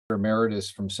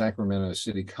Emeritus from Sacramento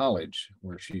City College,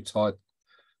 where she taught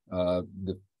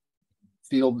the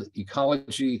field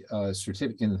ecology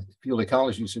certificate in the field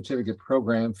ecology certificate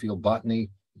program, field botany,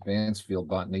 advanced field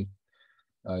botany.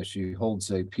 She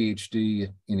holds a PhD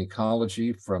in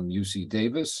ecology from UC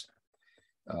Davis.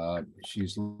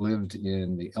 She's lived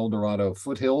in the El Dorado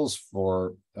foothills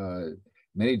for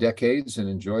many decades and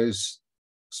enjoys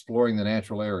exploring the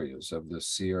natural areas of the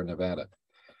Sierra Nevada.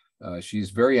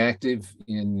 She's very active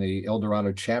in the El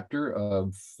Dorado chapter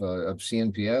of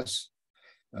CNPS.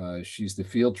 She's the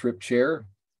field trip chair,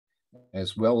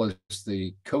 as well as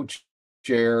the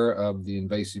co-chair of the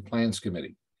Invasive Plants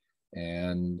Committee,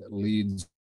 and leads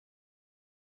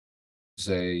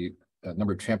a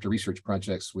number of chapter research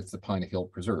projects with the Pine Hill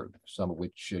Preserve, some of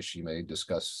which she may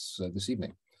discuss this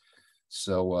evening.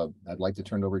 So I'd like to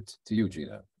turn it over to you,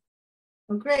 Ginna.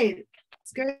 Well, great.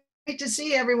 It's great to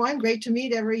see everyone. Great to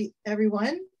meet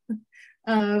everyone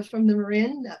from the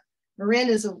Marin. Marin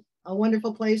is a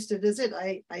wonderful place to visit.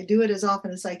 I do it as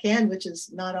often as I can, which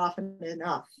is not often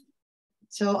enough.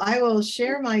 So I will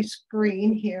share my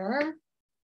screen here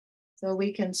so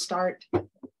we can start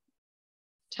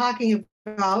talking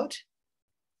about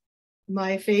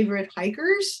my favorite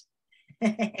hikers.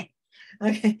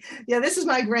 Okay, yeah, this is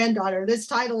my granddaughter. This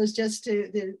title is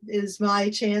is my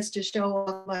chance to show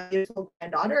off my beautiful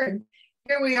granddaughter. And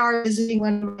here we are visiting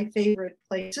one of my favorite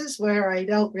places where I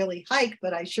don't really hike,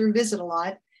 but I sure visit a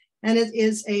lot. And it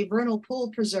is a vernal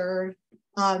pool preserve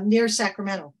near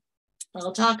Sacramento.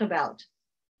 I'll talk about.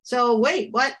 So wait,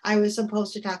 what? I was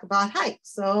supposed to talk about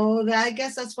hikes. So I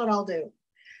guess that's what I'll do.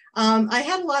 I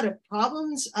had a lot of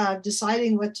problems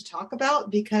deciding what to talk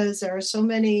about because there are so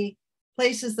many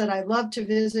places that I love to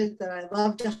visit, that I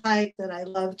love to hike, that I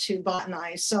love to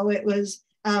botanize. So it was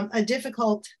a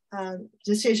difficult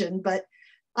decision, but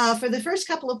for the first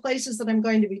couple of places that I'm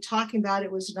going to be talking about,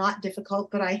 it was not difficult,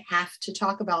 but I have to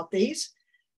talk about these.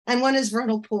 And one is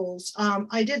vernal pools.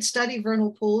 I did study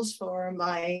vernal pools for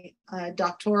my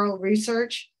doctoral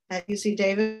research at UC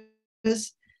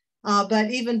Davis,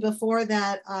 but even before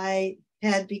that, I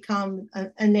had become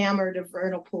enamored of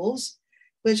vernal pools,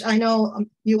 which I know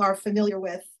you are familiar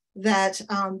with, that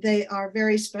they are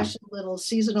very special little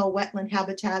seasonal wetland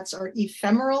habitats, or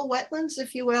ephemeral wetlands,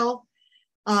 if you will,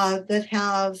 that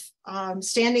have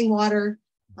standing water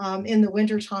in the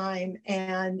wintertime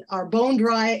and are bone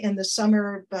dry in the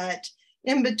summer, but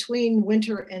in between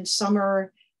winter and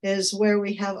summer is where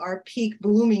we have our peak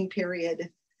blooming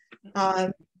period.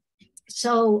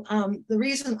 So the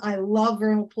reason I love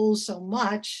vernal pools so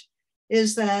much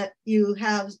is that you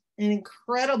have an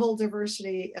incredible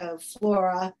diversity of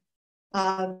flora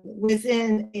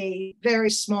within a very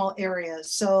small area.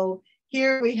 So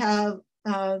here we have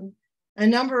a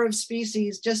number of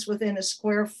species just within a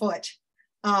square foot,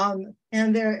 and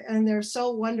they're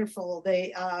so wonderful.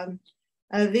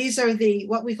 These are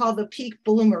what we call the peak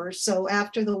bloomers. So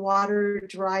after the water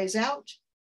dries out,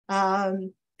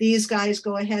 these guys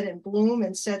go ahead and bloom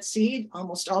and set seed.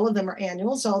 Almost all of them are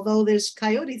annuals, although this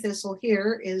coyote thistle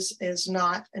here is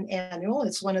not an annual.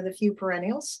 It's one of the few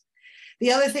perennials.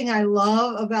 The other thing I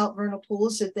love about vernal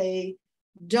pools is that they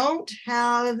don't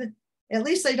have, at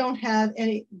least they don't have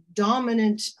any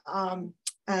dominant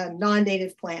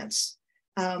non-native plants.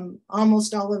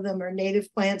 Almost all of them are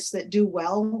native plants that do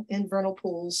well in vernal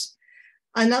pools.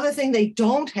 Another thing they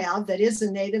don't have that is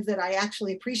a native that I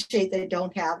actually appreciate they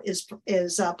don't have is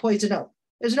poison oak.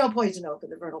 There's no poison oak in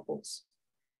the vernal pools.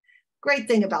 Great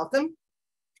thing about them.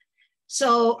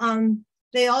 So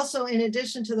they also, in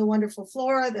addition to the wonderful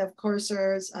flora, of course,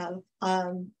 there's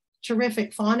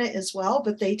terrific fauna as well,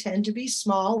 but they tend to be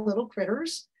small little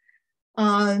critters.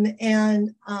 Like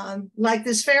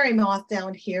this fairy moth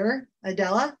down here,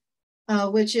 Adela,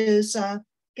 which is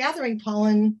gathering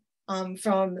pollen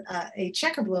from a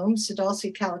checker bloom,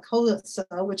 Sidalcia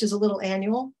calicosa, which is a little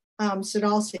annual,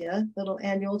 Sidalcia, little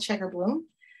annual checker bloom.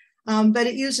 But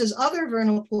it uses other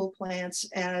vernal pool plants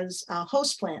as a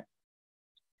host plant.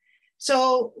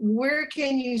 So where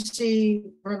can you see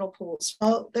vernal pools?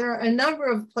 Well, there are a number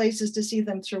of places to see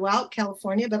them throughout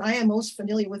California, but I am most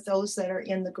familiar with those that are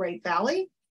in the Great Valley.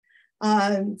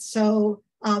 So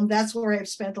that's where I've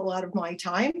spent a lot of my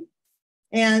time.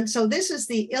 And so this is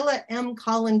the Illa M.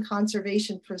 Collin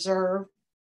Conservation Preserve.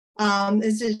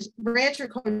 This is Rancho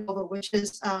Cordova, which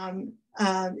is,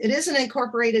 it is an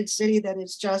incorporated city that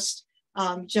is just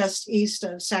east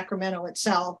of Sacramento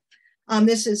itself.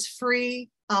 This is free,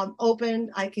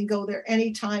 open. I can go there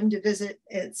anytime to visit.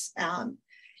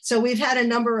 So we've had a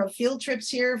number of field trips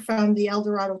here from the El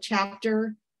Dorado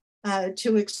chapter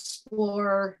to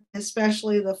explore,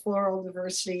 especially the floral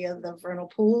diversity of the vernal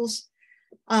pools.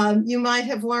 You might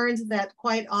have learned that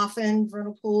quite often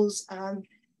vernal pools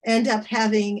end up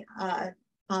having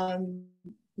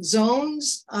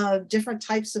zones of different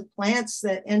types of plants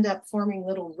that end up forming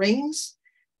little rings.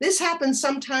 This happens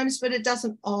sometimes, but it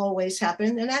doesn't always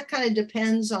happen. And that kind of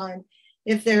depends on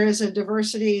if there is a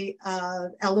diversity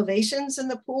of elevations in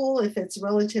the pool. If it's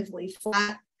relatively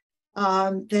flat,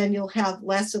 then you'll have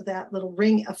less of that little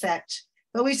ring effect.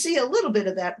 But we see a little bit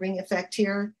of that ring effect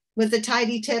here with the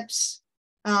tidy tips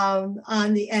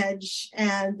on the edge,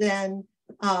 and then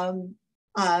a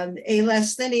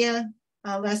Lasthenia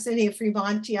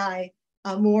fremontii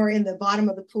more in the bottom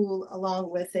of the pool,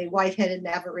 along with a white-headed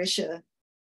Navaritia.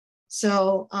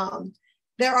 So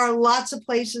there are lots of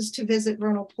places to visit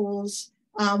vernal pools.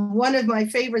 One of my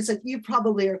favorites that you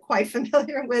probably are quite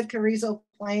familiar with, Carrizo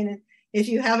Plain. If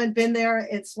you haven't been there,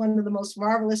 it's one of the most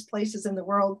marvelous places in the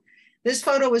world. This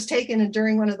photo was taken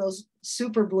during one of those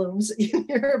super blooms that you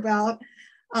hear about.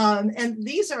 And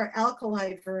these are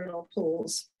alkali vernal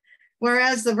pools.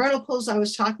 Whereas the vernal pools I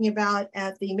was talking about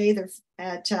at the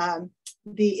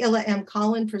Illa M.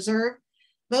 Collin Preserve,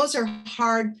 those are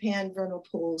hard pan vernal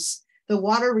pools. The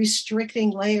water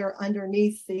restricting layer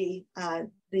underneath the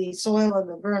soil of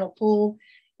the vernal pool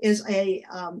is a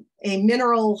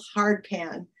mineral hard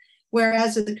pan.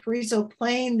 Whereas at the Carrizo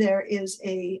Plain, there is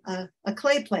a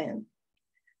clay pan.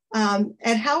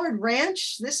 At Howard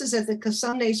Ranch, this is at the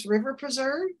Cosumnes River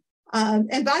Preserve.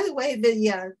 And by the way,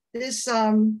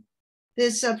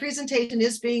 this presentation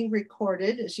is being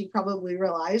recorded, as you probably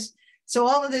realize. So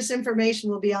all of this information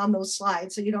will be on those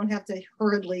slides, so you don't have to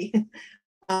hurriedly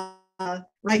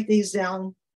write these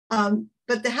down.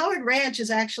 But the Howard Ranch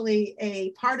is actually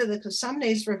a part of the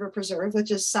Cosumnes River Preserve,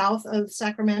 which is south of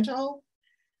Sacramento.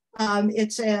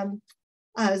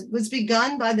 Was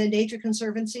begun by the Nature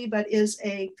Conservancy, but is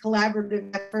a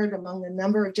collaborative effort among a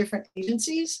number of different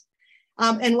agencies.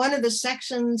 And one of the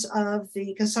sections of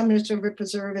the Cosumnes River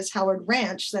Preserve is Howard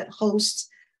Ranch, that hosts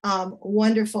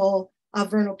wonderful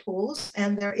vernal pools.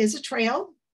 And there is a trail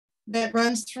that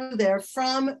runs through there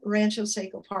from Rancho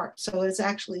Seco Park. So it's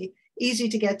actually easy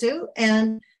to get to.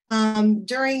 And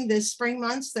during the spring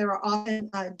months, there are often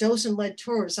docent-led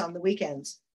tours on the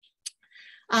weekends.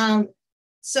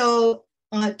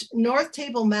 North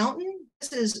Table Mountain,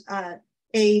 this is an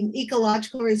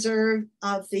ecological reserve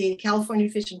of the California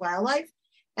Fish and Wildlife,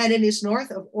 and it is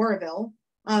north of Oroville.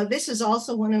 This is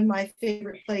also one of my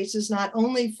favorite places, not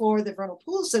only for the vernal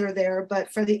pools that are there,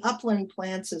 but for the upland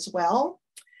plants as well.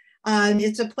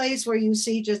 It's a place where you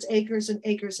see just acres and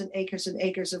acres and acres and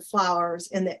acres of flowers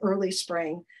in the early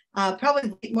spring.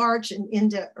 Probably late March and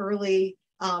into early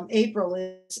April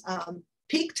is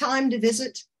peak time to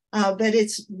visit. But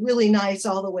it's really nice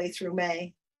all the way through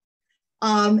May.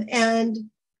 And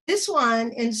this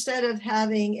one, instead of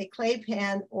having a clay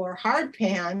pan or hard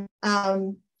pan,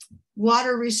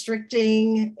 water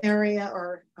restricting area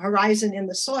or horizon in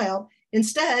the soil,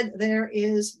 instead there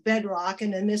is bedrock,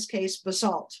 and in this case,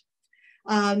 basalt.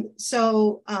 You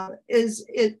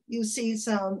see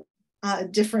some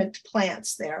different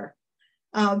plants there,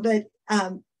 but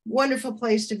wonderful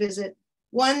place to visit.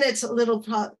 One that's a little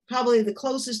probably the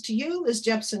closest to you is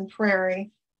Jepson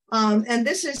Prairie. And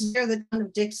this is near the town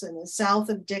of Dixon, it's south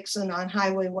of Dixon on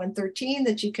Highway 113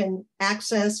 that you can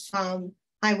access from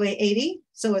Highway 80.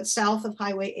 So it's south of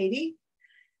Highway 80.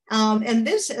 And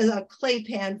this is a clay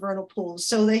pan vernal pool.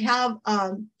 So they have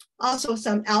also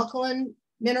some alkaline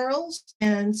minerals.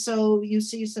 And so you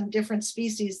see some different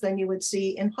species than you would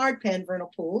see in hard pan vernal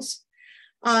pools.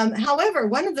 However,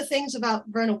 one of the things about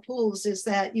vernal pools is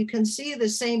that you can see the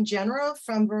same genera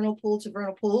from vernal pool to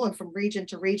vernal pool and from region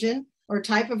to region, or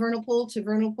type of vernal pool to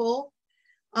vernal pool,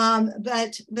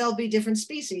 but there'll be different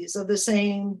species of the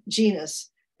same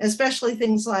genus, especially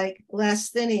things like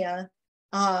Lasthenia,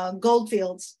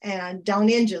 goldfields, and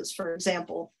downinjas, for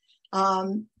example.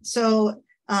 That's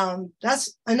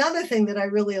another thing that I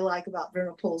really like about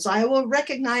vernal pools. I will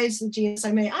recognize the genus.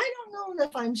 I don't know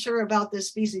if I'm sure about this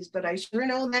species, but I sure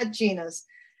know that genus.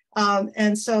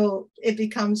 And so it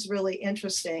becomes really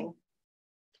interesting.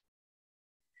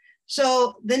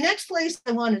 So the next place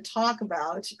I want to talk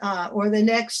about, or the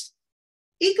next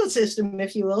ecosystem,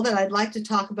 if you will, that I'd like to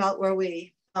talk about where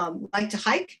we like to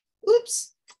hike,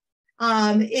 is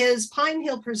Pine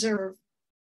Hill Preserve.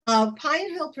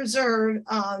 Pine Hill Preserve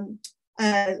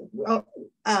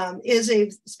is a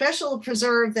special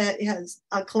preserve that has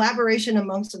a collaboration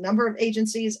amongst a number of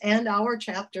agencies and our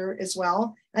chapter as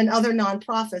well, and other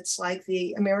nonprofits like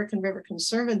the American River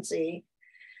Conservancy,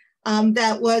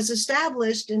 that was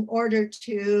established in order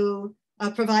to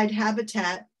provide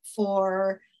habitat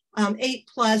for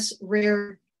 8+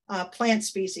 rare plant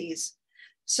species.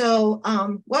 So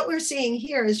what we're seeing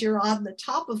here is you're on the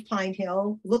top of Pine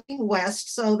Hill looking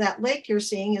west. So that lake you're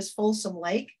seeing is Folsom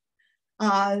Lake.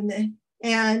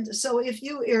 And so if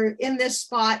you are in this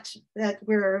spot that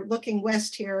we're looking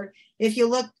west here, if you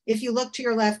look to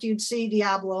your left, you'd see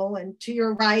Diablo, and to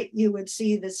your right, you would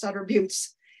see the Sutter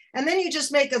Buttes. And then you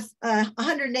just make a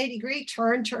 180-degree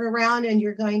turn around, and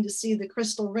you're going to see the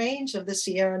Crystal Range of the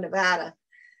Sierra Nevada.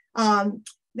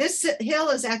 This hill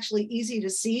is actually easy to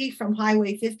see from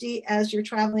Highway 50 as you're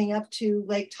traveling up to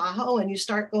Lake Tahoe, and you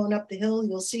start going up the hill,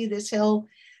 you'll see this hill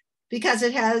because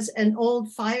it has an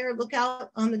old fire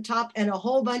lookout on the top and a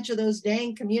whole bunch of those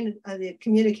dang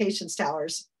communications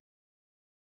towers.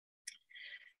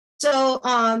 So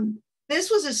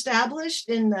this was established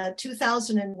in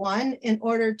 2001 in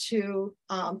order to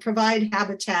provide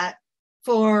habitat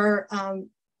for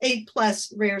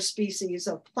 8+ rare species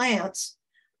of plants.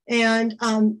 And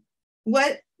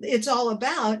what it's all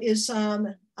about is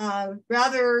some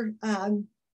rather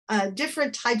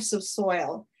different types of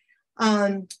soil.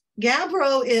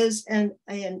 Gabbro is an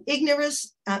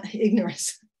igneous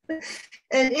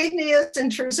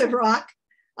intrusive rock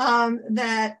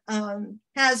that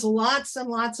has lots and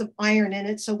lots of iron in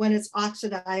it. So when it's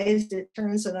oxidized, it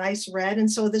turns a nice red. And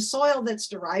so the soil that's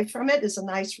derived from it is a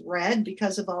nice red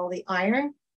because of all the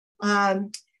iron.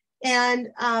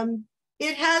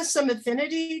 It has some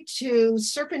affinity to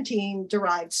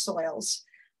serpentine-derived soils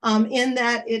in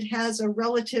that it has a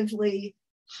relatively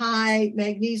high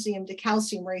magnesium to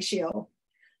calcium ratio.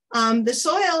 The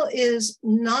soil is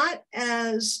not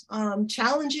as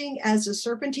challenging as a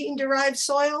serpentine-derived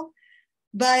soil,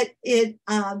 but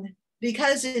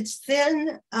because it's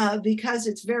thin, because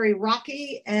it's very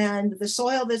rocky, and the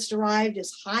soil that's derived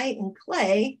is high in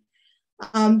clay,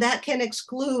 that can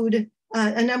exclude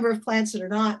a number of plants that are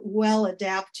not well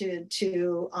adapted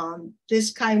to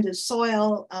this kind of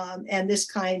soil and this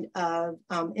kind of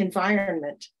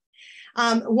environment.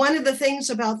 One of the things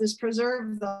about this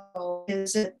preserve, though,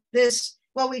 is that this,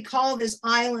 what we call this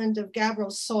island of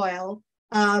gabbro soil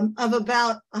of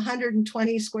about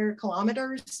 120 square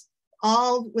kilometers,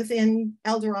 all within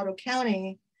El Dorado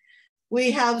County,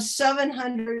 we have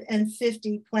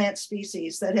 750 plant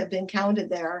species that have been counted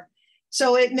there.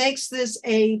 So it makes this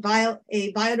a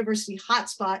biodiversity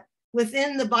hotspot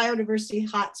within the biodiversity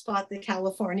hotspot that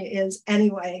California is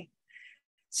anyway.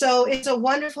 So it's a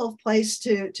wonderful place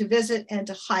to visit and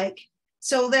to hike.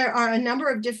 So there are a number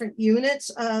of different units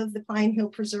of the Pine Hill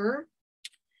Preserve.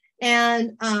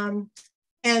 And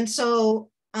so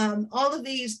all of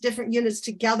these different units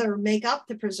together make up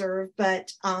the preserve,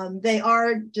 but they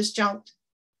are disjunct.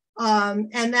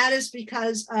 And that is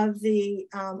because of the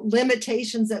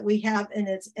limitations that we have in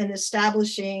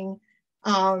establishing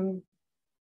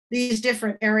these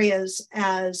different areas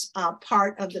as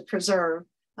part of the preserve.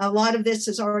 A lot of this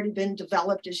has already been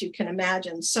developed, as you can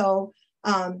imagine. So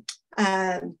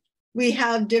we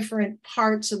have different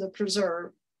parts of the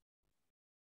preserve.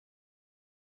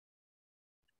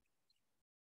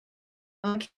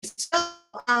 Okay, so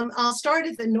I'll start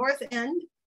at the north end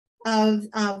of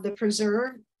the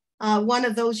preserve. One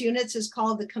of those units is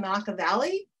called the Kanaka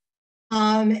Valley.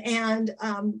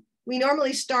 We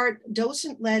normally start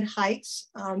docent-led hikes.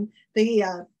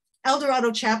 The El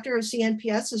Dorado Chapter of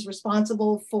CNPS is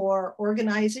responsible for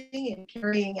organizing and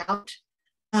carrying out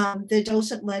the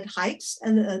docent-led hikes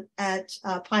at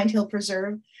Pine Hill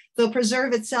Preserve. The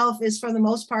preserve itself is, for the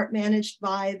most part, managed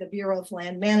by the Bureau of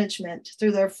Land Management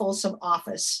through their Folsom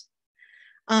office.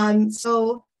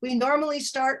 So we normally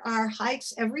start our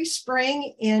hikes every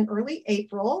spring in early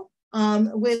April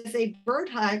with a bird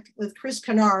hike with Chris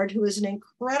Kennard, who is an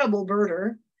incredible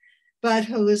birder, but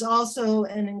who is also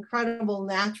an incredible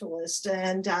naturalist.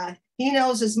 And he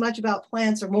knows as much about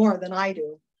plants or more than I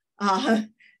do.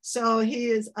 So he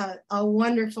is a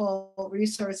wonderful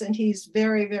resource, and he's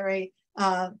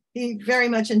he very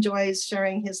much enjoys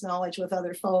sharing his knowledge with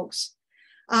other folks.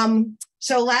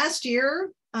 So last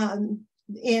year,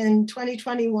 in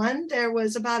 2021, there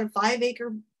was about a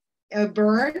 5-acre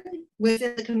burn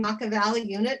within the Kanaka Valley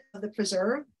unit of the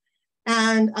preserve.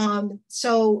 And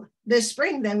so this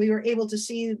spring, then, we were able to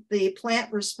see the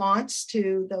plant response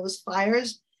to those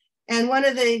fires. And one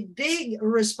of the big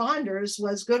responders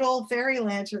was good old fairy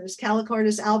lanterns,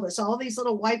 Calochortus albus, all these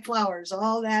little white flowers,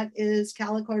 all that is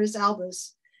Calochortus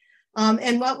albus.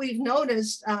 And what we've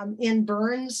noticed in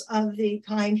burns of the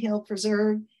Pine Hill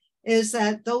Preserve is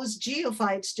that those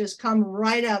geophytes just come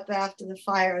right up after the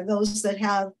fire, those that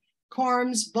have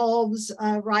corms, bulbs,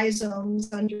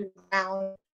 rhizomes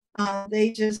underground.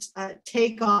 They just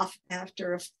take off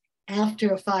after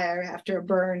a fire, after a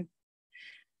burn.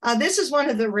 This is one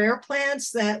of the rare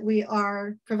plants that we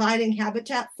are providing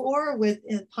habitat for with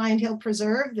Pine Hill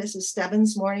Preserve. This is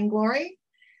Stebbins morning glory.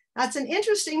 That's an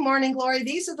interesting morning glory.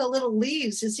 These are the little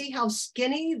leaves. You see how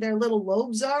skinny their little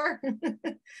lobes are?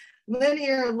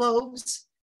 Linear lobes.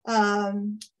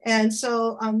 And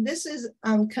so this is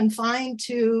confined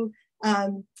to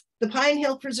the Pine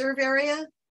Hill Preserve area,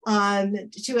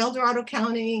 to El Dorado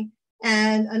County,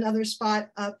 and another spot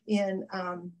up in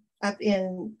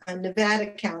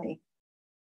Nevada County.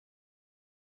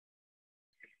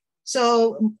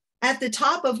 So at the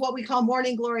top of what we call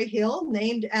Morning Glory Hill,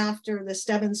 named after the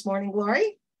Stebbins Morning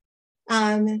Glory,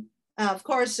 of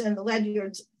course, and the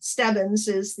Ledyard Stebbins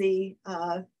is the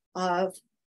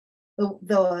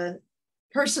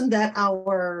person that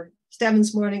our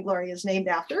Stebbins Morning Glory is named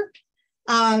after.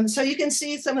 So you can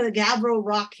see some of the gabbro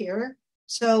rock here.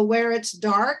 So where it's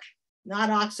dark,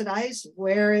 not oxidized,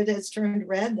 where it has turned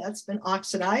red, that's been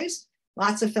oxidized.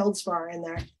 Lots of feldspar in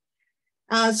there.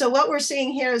 So what we're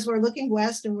seeing here is we're looking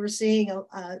west and we're seeing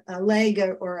a leg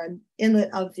or an inlet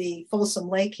of the Folsom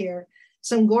Lake here.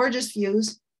 Some gorgeous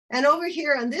views. And over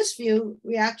here on this view,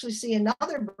 we actually see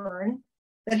another burn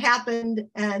that happened,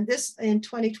 and this in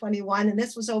 2021, and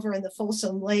this was over in the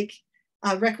Folsom Lake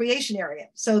recreation area.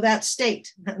 So that's state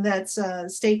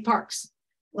parks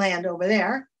land over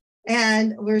there.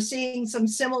 And we're seeing some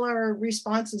similar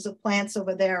responses of plants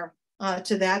over there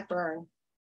to that burn.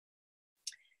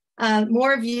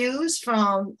 More views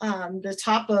from the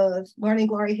top of Morning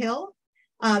Glory Hill.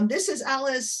 This is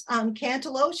Alice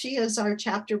Cantelo. She is our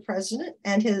chapter president,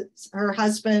 and her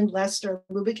husband, Lester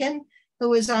Lubikin,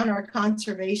 who is on our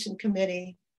conservation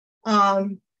committee.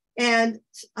 So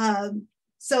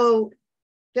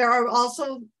there are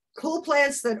also cool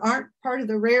plants that aren't part of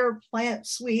the rare plant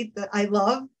suite that I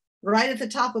love. Right at the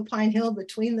top of Pine Hill,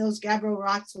 between those gabbro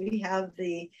rocks, we have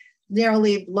the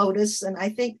narrow-leaved lotus. And I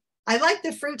think I like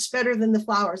the fruits better than the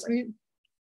flowers. I mean,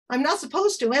 I'm not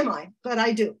supposed to, am I? But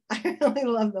I do. I really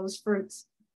love those fruits.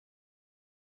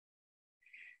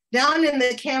 Down in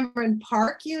the Cameron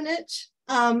Park unit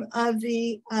of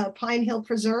the Pine Hill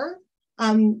Preserve,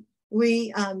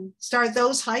 we start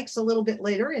those hikes a little bit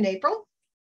later in April.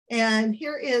 And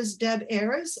here is Deb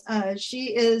Ayers.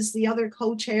 She is the other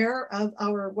co-chair of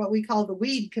our, what we call the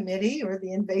Weed Committee, or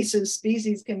the Invasive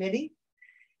Species Committee.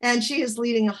 And she is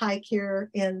leading a hike here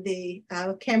in the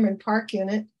Cameron Park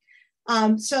unit.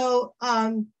 The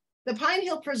Pine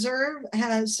Hill Preserve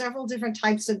has several different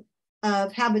types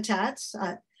of habitats,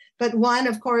 but one,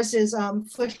 of course, is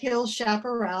foothills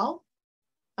chaparral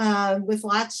with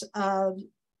lots of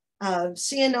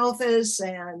ceanothus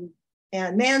and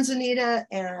manzanita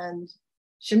and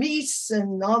chamise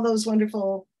and all those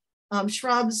wonderful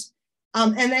shrubs.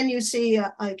 And then you see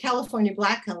a California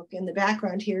black oak in the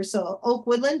background here. So oak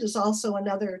woodland is also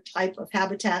another type of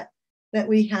habitat that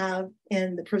we have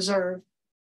in the preserve.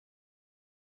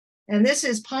 And this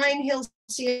is Pine Hill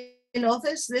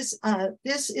ceanothus.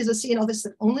 This is a ceanothus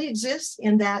that only exists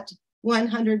in that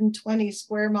 120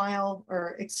 square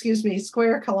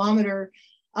kilometer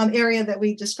area that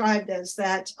we described as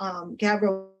that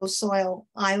gabbro soil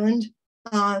island.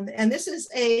 And this is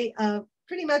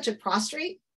pretty much a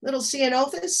prostrate little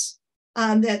ceanothus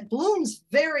that blooms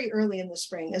very early in the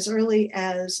spring, as early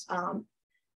as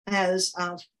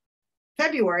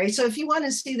February. So if you want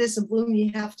to see this in bloom,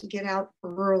 you have to get out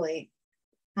early.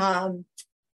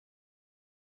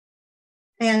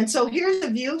 And so here's a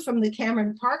view from the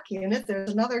Cameron Park unit. There's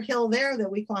another hill there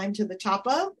that we climbed to the top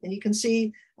of, and you can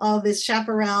see all this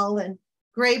chaparral and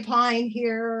gray pine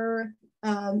here.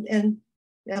 And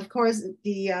of course,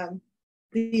 the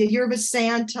yerba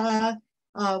santa.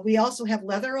 We also have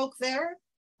leather oak there.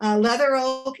 Leather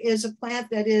oak is a plant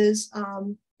that is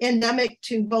endemic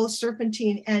to both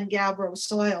serpentine and gabbro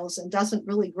soils and doesn't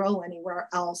really grow anywhere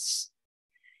else.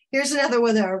 Here's another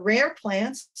one of our rare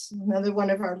plants, another one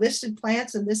of our listed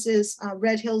plants, and this is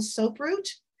Red Hills soaproot.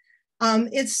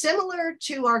 It's similar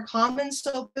to our common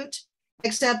soaproot,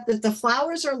 except that the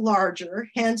flowers are larger,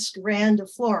 hence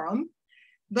grandiflorum,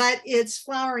 but its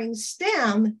flowering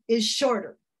stem is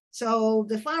shorter. So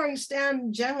the flowering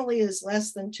stem generally is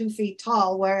less than 2 feet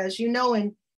tall, whereas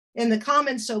in the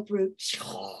common soaproot,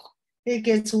 it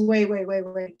gets way, way, way,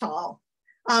 way tall.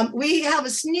 We have a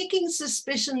sneaking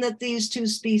suspicion that these two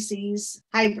species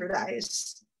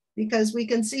hybridize, because we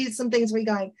can see some things we're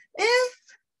going,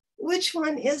 which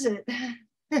one is it?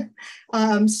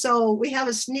 So we have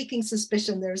a sneaking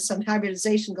suspicion there's some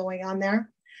hybridization going on there.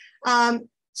 Red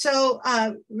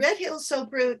Hill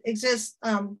soaproot exists,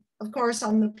 of course,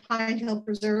 on the Pine Hill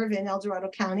Preserve in El Dorado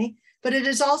County, but it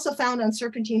is also found on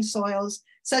serpentine soils,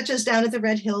 such as down at the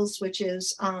Red Hills, which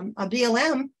is a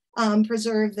BLM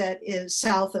preserve that is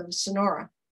south of Sonora.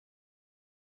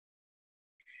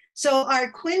 So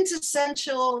our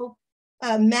quintessential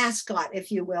mascot,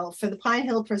 if you will, for the Pine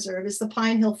Hill Preserve is the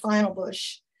Pine Hill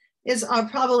flannelbush. Is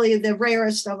probably the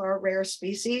rarest of our rare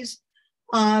species.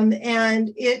 And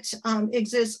it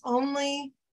exists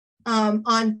only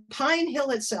on Pine Hill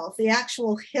itself, the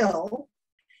actual hill,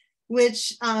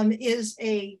 which is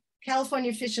a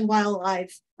California Fish and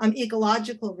Wildlife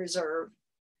ecological reserve.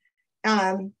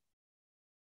 And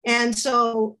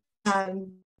so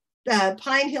the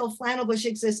Pine Hill flannelbush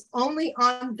exists only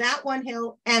on that one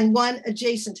hill and one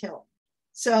adjacent hill.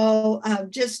 So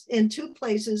just in two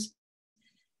places.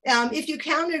 If you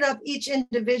counted up each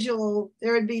individual,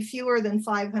 there would be fewer than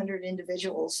 500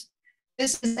 individuals.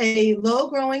 This is a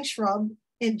low-growing shrub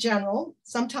in general.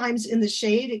 Sometimes in the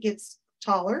shade, it gets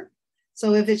taller.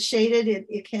 So if it's shaded,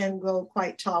 it can grow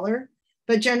quite taller,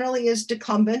 but generally is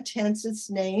decumbent, hence its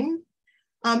name.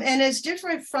 And it's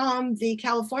different from the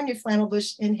California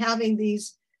flannelbush in having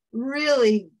these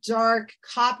really dark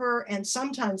copper and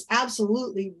sometimes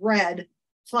absolutely red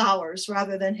flowers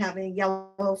rather than having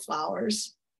yellow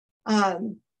flowers.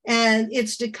 And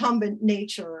its decumbent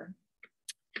nature.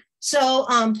 So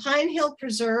Pine Hill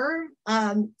Preserve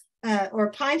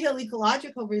or Pine Hill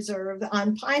Ecological Reserve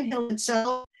on Pine Hill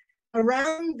itself,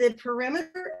 around the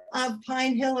perimeter of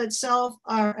Pine Hill itself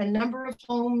are a number of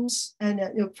homes and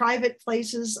private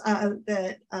places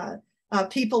that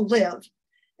people live.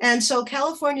 And so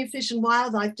California Fish and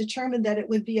Wildlife determined that it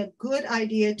would be a good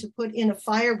idea to put in a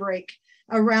fire break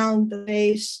around the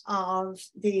base of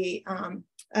the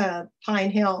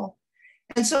Pine Hill.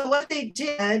 And so what they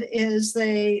did is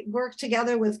they worked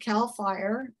together with CAL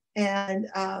FIRE and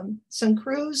some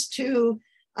crews to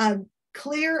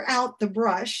clear out the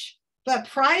brush. But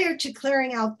prior to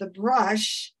clearing out the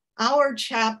brush, our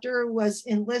chapter was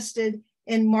enlisted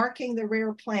in marking the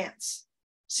rare plants.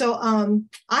 So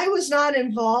I was not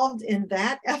involved in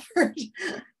that effort,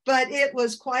 but it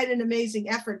was quite an amazing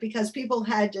effort because people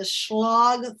had to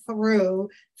slog through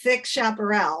thick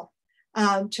chaparral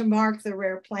to mark the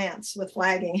rare plants with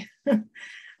flagging,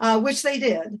 which they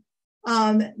did.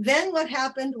 Then what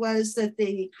happened was that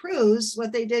the crews,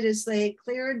 what they did is they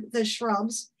cleared the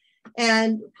shrubs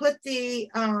and put the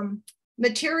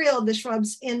material of the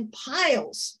shrubs in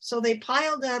piles. So they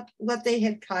piled up what they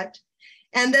had cut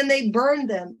and then they burned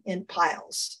them in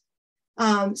piles.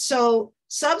 So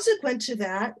subsequent to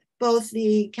that, both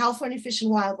the California Fish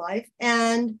and Wildlife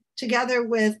and together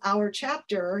with our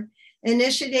chapter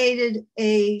initiated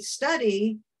a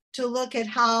study to look at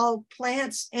how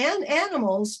plants and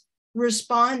animals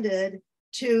responded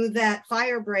to that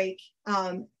fire break,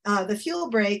 the fuel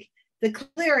break, the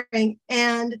clearing,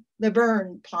 and the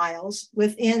burn piles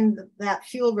within that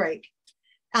fuel break.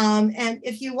 And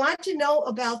if you want to know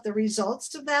about the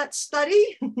results of that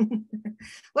study,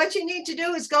 what you need to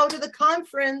do is go to the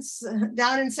conference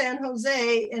down in San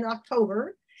Jose in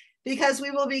October, because we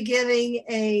will be giving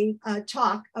a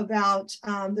talk about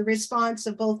the response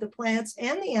of both the plants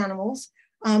and the animals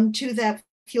to that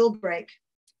fuel break.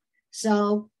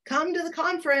 So come to the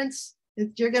conference.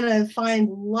 You're going to find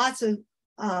lots of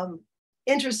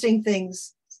interesting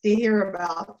things to hear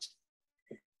about.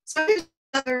 So here's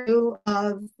another view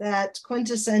of that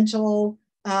quintessential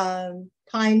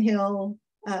Pine Hill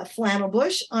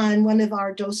flannelbush on one of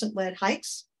our docent-led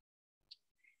hikes.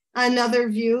 Another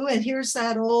view, and here's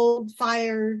that old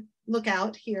fire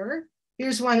lookout here.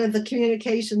 Here's one of the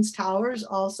communications towers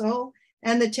also,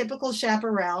 and the typical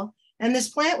chaparral. And this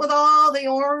plant with all the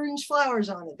orange flowers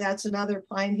on it, that's another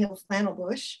Pine Hill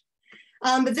flannelbush.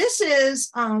 But this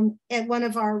is at one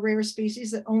of our rare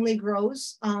species that only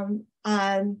grows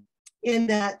in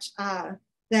that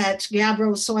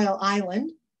gabbro soil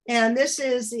island. And this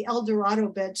is the El Dorado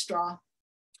bedstraw.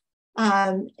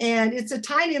 And it's a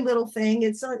tiny little thing.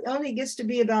 It only gets to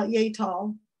be about yay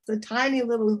tall. It's a tiny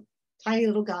little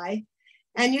guy.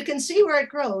 And you can see where it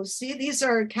grows. See, these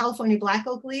are California black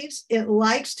oak leaves. It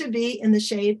likes to be in the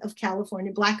shade of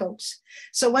California black oaks.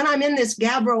 So when I'm in this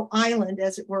gabbro island,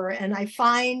 as it were, and I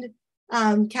find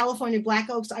California black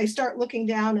oaks, I start looking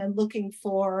down and looking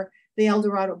for the El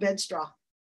Dorado bedstraw.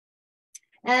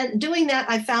 And doing that,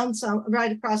 I found some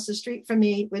right across the street from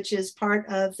me, which is part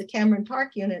of the Cameron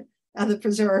Park unit of the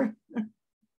preserve.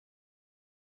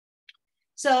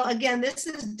 So again, this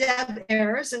is Deb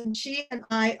Ayers, and she and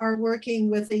I are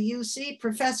working with a UC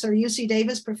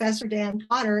Davis professor, Dan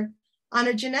Potter, on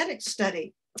a genetics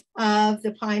study of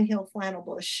the Pine Hill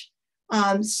flannelbush.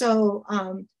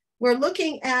 We're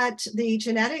looking at the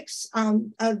genetics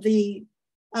of the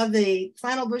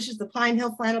flannelbushes, the Pine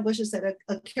Hill flannelbushes that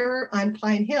occur on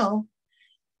Pine Hill.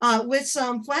 with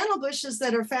some flannel bushes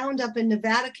that are found up in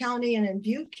Nevada County and in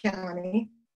Butte County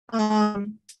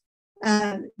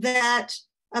that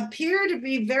appear to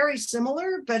be very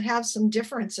similar, but have some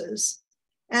differences.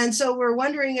 And so we're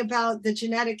wondering about the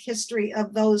genetic history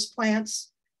of those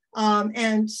plants.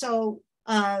 And so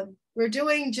we're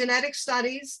doing genetic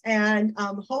studies, and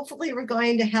hopefully we're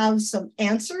going to have some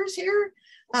answers here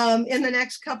in the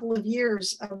next couple of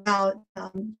years about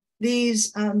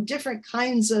these different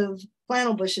kinds of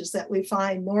flannel bushes that we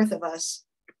find north of us.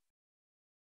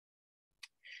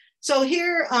 So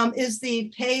here is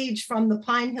the page from the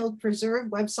Pine Hill Preserve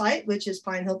website, which is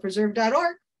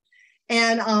pinehillpreserve.org.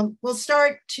 And we'll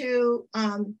start to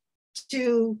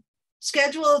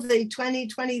schedule the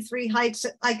 2023 hikes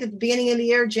like at the beginning of the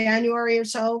year, January or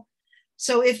so.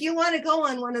 So if you want to go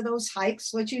on one of those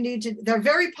hikes, what you need to, they're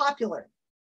very popular.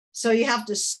 So you have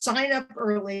to sign up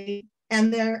early,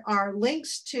 and there are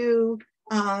links in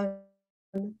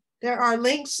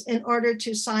order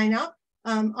to sign up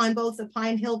on both the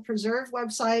Pine Hill Preserve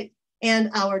website and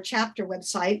our chapter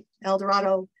website,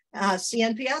 Dorado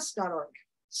CNPS.org.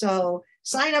 So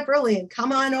sign up early and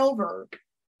come on over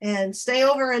and stay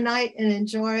over a night and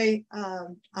enjoy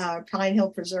our Pine Hill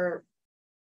Preserve.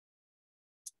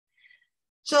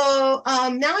 So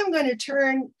now I'm going to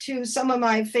turn to some of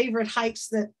my favorite hikes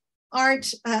that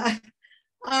aren't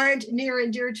near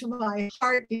and dear to my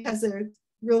heart because they're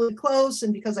really close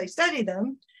and because I study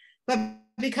them, but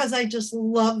because I just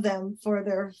love them for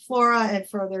their flora and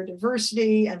for their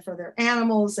diversity and for their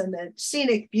animals and the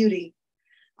scenic beauty.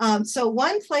 So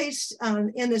one place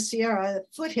in the Sierra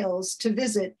foothills to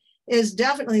visit is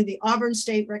definitely the Auburn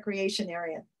State Recreation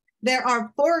Area. There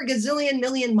are 4 gazillion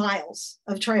million miles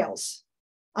of trails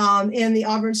in the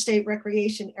Auburn State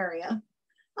Recreation Area.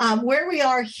 Where we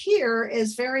are here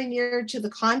is very near to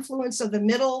the confluence of the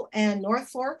Middle and North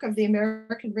Fork of the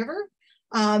American River.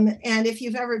 And if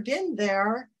you've ever been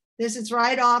there, this is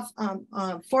right off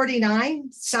 49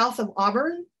 south of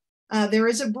Auburn. There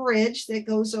is a bridge that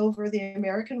goes over the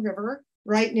American River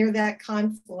right near that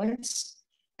confluence.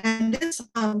 And this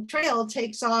trail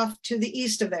takes off to the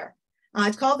east of there.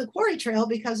 It's called the Quarry Trail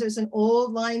because there's an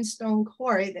old limestone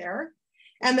quarry there.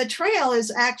 And the trail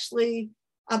is actually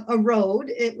a road.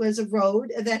 It was a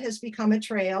road that has become a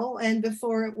trail. And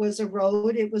before it was a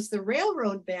road, it was the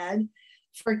railroad bed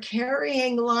for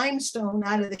carrying limestone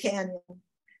out of the canyon.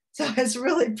 So it's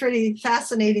really pretty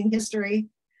fascinating history.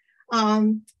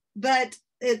 But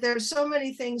there's so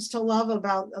many things to love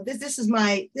about this. This is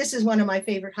one of my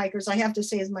favorite hikers. I have to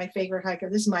say is my favorite hiker.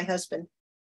 This is my husband.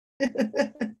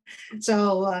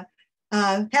 So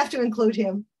have to include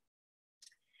him.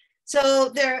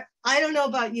 So I don't know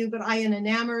about you, but I am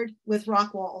enamored with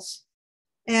rock walls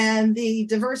and the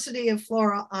diversity of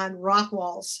flora on rock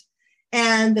walls.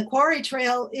 And the Quarry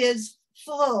Trail is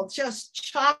full, just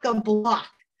chock-a-block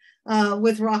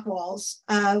with rock walls,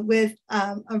 with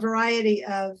a variety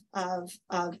of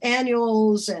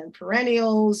annuals and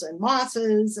perennials and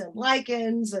mosses and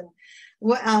lichens and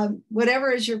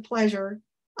whatever is your pleasure.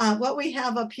 What we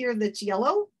have up here that's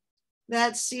yellow,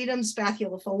 that's Sedum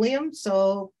spathulifolium,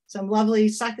 so some lovely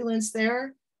succulents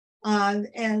there.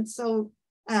 And so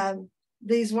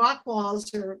these rock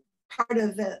walls are part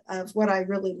of what I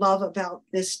really love about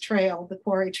this trail, the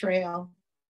Quarry Trail.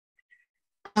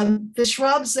 The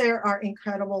shrubs there are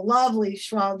incredible, lovely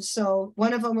shrubs. So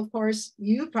one of them, of course,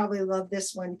 you probably love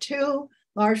this one too,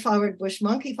 large flowered bush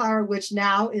monkey flower, which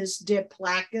now is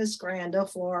Diplacus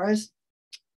grandiflorus.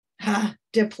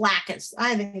 Diplacus,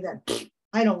 I think that,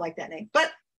 I don't like that name,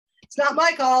 but it's not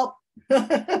my call.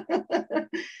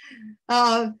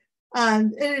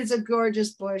 It is a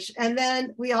gorgeous bush. And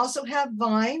then we also have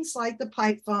vines like the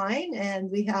pipe vine, and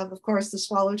we have, of course, the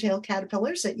swallowtail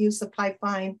caterpillars that use the pipe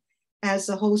vine as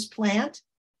the host plant.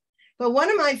 But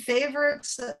one of my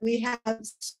favorites that we have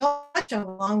so much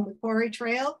along the Quarry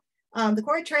Trail, the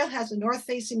Quarry Trail has a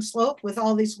north-facing slope with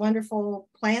all these wonderful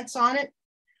plants on it,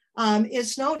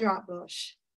 is snowdrop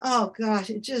bush. Oh gosh,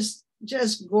 it just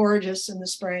gorgeous in the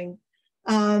spring.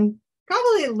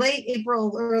 Probably late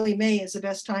April, early May is the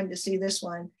best time to see this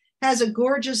one. Has a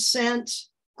gorgeous scent.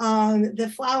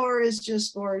 The flower is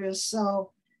just gorgeous.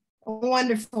 So a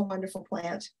wonderful, wonderful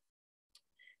plant.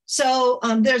 So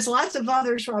there's lots of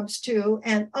other shrubs too.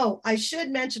 And oh, I should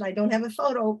mention, I don't have a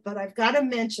photo, but I've got to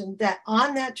mention that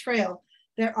on that trail,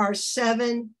 there are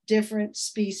 7 different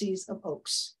species of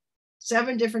oaks,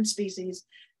 7 different species,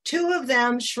 2 of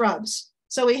them shrubs.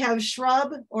 So we have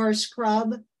shrub or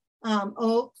scrub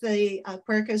oak, the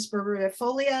Quercus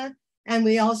berbeurifolia, and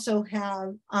we also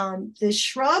have the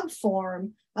shrub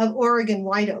form of Oregon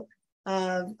white oak.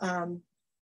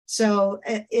 So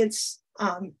it's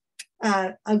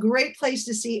a great place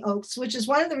to see oaks, which is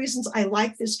one of the reasons I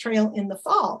like this trail in the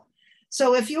fall.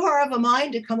 So if you are of a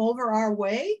mind to come over our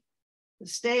way,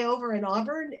 stay over in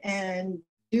Auburn and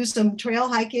do some trail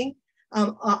hiking,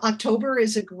 October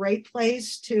is a great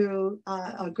place to,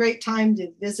 a great time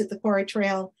to visit the Quarry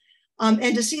Trail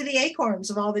and to see the acorns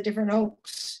of all the different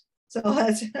oaks. So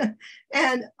that's,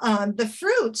 and the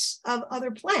fruits of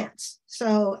other plants.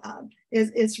 So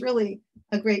it's really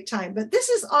a great time. But this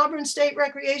is Auburn State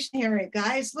Recreation Area,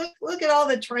 guys. Look at all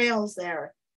the trails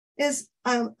there. It's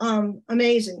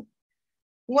amazing.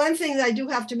 One thing that I do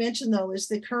have to mention, though, is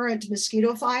the current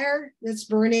mosquito fire that's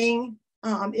burning.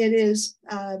 It is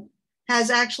has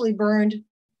actually burned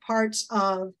parts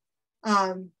of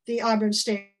the Auburn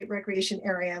State Recreation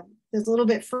Area. It's a little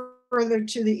bit further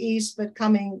to the east, but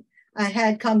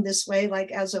had come this way,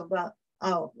 like as of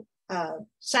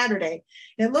Saturday.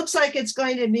 It looks like it's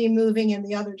going to be moving in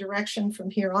the other direction from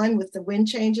here on with the wind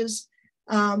changes.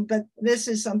 But this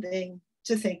is something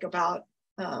to think about.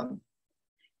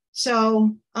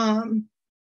 So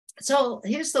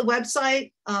here's the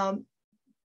website.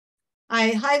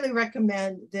 I highly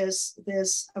recommend this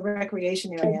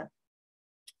recreation area.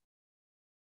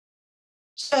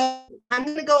 So I'm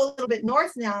going to go a little bit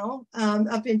north now,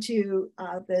 up into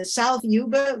the South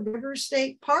Yuba River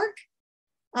State Park.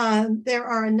 There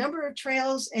are a number of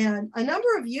trails and a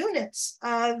number of units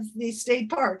of the state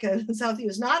park of South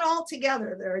Yuba. Not all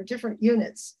together, there are different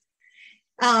units.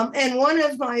 And one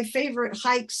of my favorite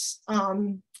hikes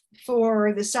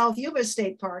for the South Yuba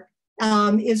State Park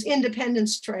is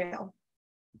Independence Trail.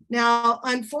 Now,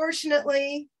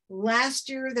 unfortunately, last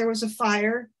year there was a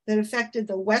fire that affected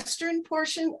the western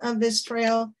portion of this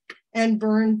trail and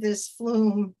burned this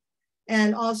flume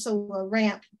and also a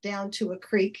ramp down to a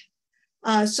creek.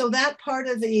 So that part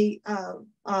of the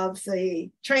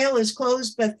trail is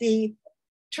closed, but the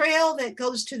trail that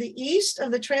goes to the east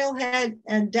of the trailhead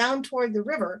and down toward the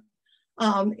river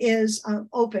is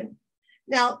open.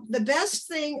 Now, the best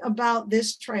thing about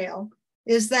this trail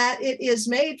is that it is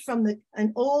made from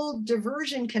an old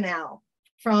diversion canal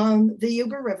from the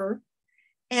Yuba River.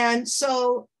 And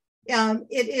so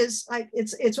it is like,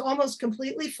 it's almost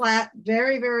completely flat,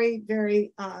 very, very,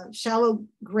 very shallow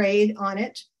grade on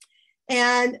it.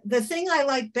 And the thing I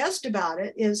like best about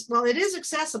it is, well, it is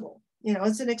accessible. You know,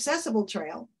 it's an accessible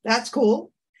trail. That's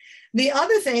cool. The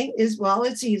other thing is, well,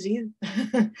 it's easy.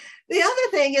 The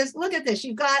other thing is, look at this.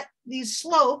 You've got these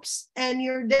slopes and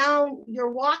you're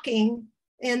walking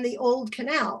in the old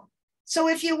canal. So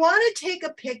if you want to take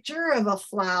a picture of a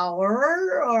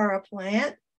flower or a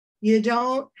plant, you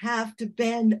don't have to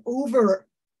bend over.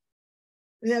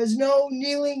 There's no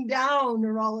kneeling down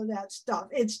or all of that stuff.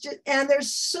 It's just, and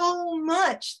there's so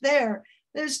much there.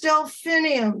 There's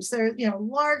delphiniums, there's,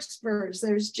 larkspurs,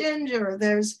 there's ginger,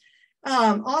 there's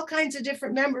all kinds of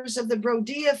different members of the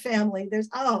Brodia family. There's,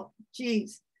 oh,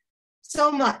 geez,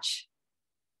 so much.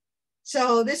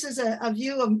 So this is a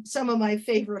view of some of my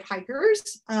favorite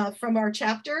hikers from our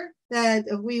chapter that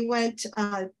we went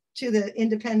to the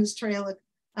Independence Trail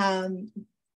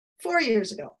 4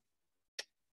 years ago.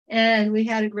 And we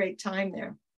had a great time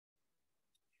there.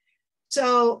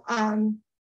 So on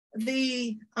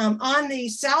the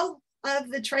south of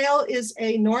the trail is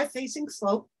a north-facing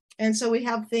slope. And so we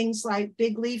have things like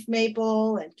big leaf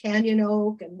maple and canyon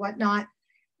oak and whatnot.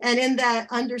 And in that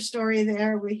understory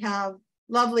there, we have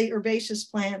lovely herbaceous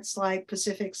plants like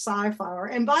Pacific safflower.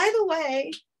 And by the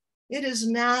way, it is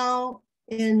now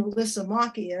in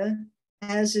Lysimachia,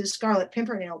 as is scarlet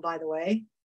pimpernel, by the way.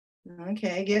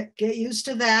 Okay, get used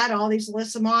to that. All these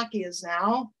Lysimachias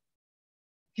now.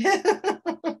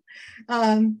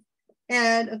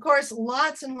 And of course,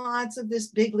 lots and lots of this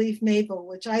big leaf maple,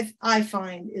 which I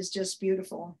find is just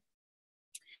beautiful.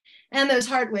 And there's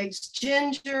Hartwig's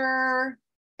ginger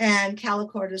and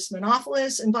Calochortus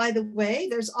monophilus. And by the way,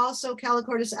 there's also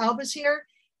Calochortus albus here,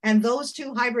 and those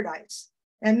two hybridize.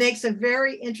 And makes a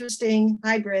very interesting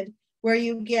hybrid where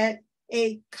you get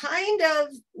a kind of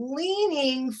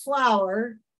leaning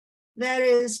flower that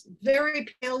is very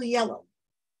pale yellow.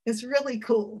 It's really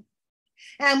cool.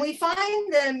 And we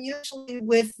find them usually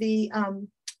with the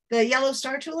yellow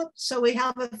star tulip. So we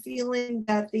have a feeling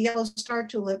that the yellow star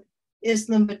tulip is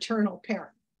the maternal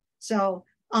parent. So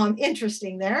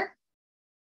interesting there.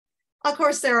 Of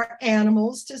course, there are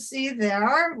animals to see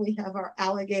there. We have our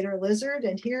alligator lizard,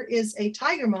 and here is a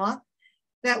tiger moth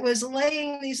that was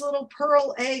laying these little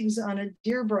pearl eggs on a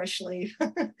deer brush leaf.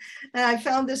 And I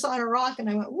found this on a rock and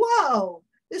I went, whoa,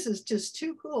 this is just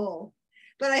too cool.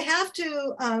 But I have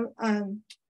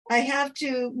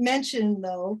to mention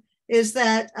though, is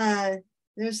that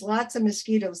there's lots of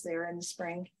mosquitoes there in the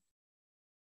spring.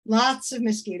 Lots of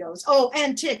mosquitoes. Oh,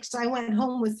 and ticks. I went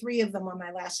home with 3 of them on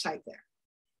my last hike there.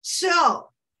 So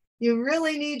you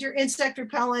really need your insect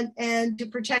repellent and to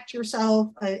protect yourself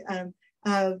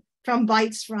from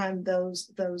bites from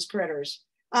those critters.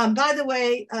 By the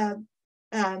way,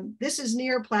 this is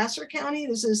near Placer County.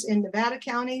 This is in Nevada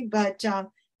County, but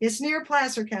it's near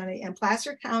Placer County, and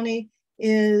Placer County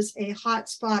is a hot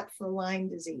spot for Lyme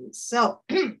disease. So,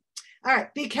 all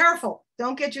right, be careful.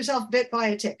 Don't get yourself bit by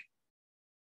a tick.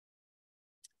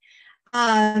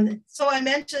 So I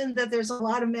mentioned that there's a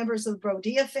lot of members of the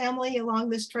Brodea family along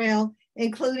this trail,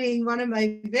 including one of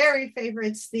my very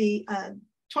favorites, the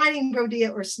twining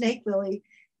Brodea or snake lily.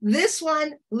 This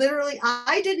one, literally,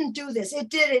 I didn't do this. It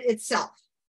did it itself.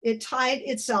 It tied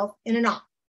itself in a knot.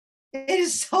 It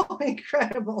is so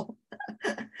incredible.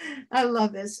 I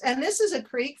love this. And this is a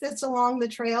creek that's along the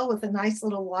trail with a nice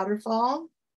little waterfall.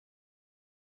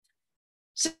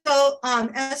 So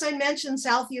as I mentioned,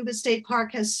 South Yuba State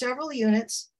Park has several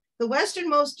units. The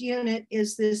westernmost unit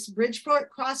is this Bridgeport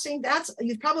crossing.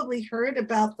 You've probably heard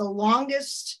about the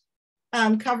longest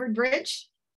covered bridge,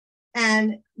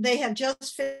 and they have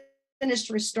just finished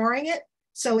restoring it.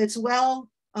 So it's well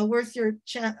worth your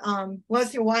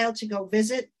while to go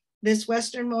visit this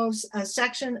westernmost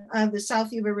section of the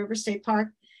South Yuba River State Park.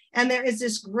 And there is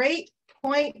this great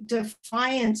Point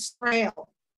Defiance Trail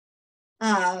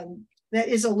that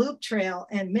is a loop trail,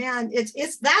 and man,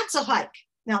 that's a hike.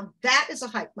 Now that is a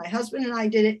hike. My husband and I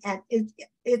did it, and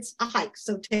it's a hike.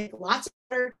 So take lots of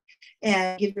water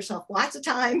and give yourself lots of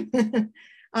time.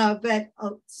 But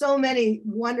so many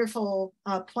wonderful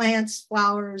plants,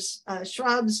 flowers,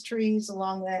 shrubs, trees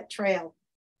along that trail.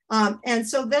 And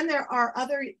so then there are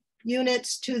other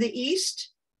units to the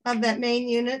east of that main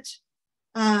unit.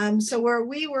 So where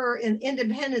we were in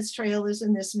Independence Trail is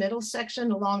in this middle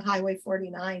section along Highway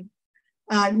 49.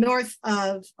 North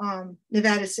of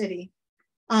Nevada City.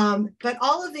 But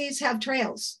all of these have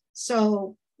trails.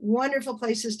 So wonderful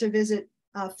places to visit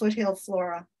foothill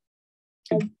flora.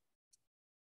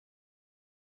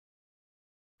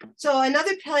 So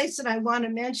another place that I want to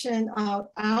mention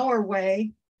our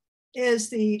way is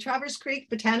the Traverse Creek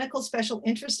Botanical Special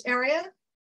Interest Area,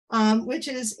 which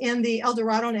is in the El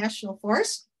Dorado National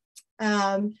Forest.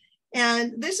 And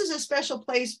this is a special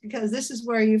place because this is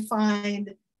where you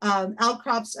find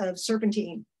outcrops of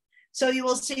serpentine. So you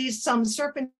will see some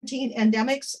serpentine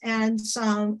endemics and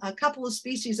a couple of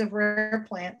species of rare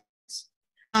plants.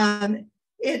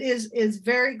 It is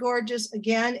very gorgeous.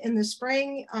 Again, in the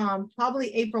spring,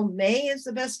 probably April, May is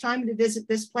the best time to visit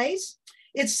this place.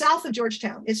 It's south of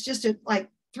Georgetown. It's just like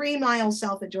 3 miles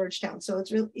south of Georgetown. So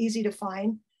it's real easy to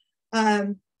find.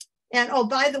 And oh,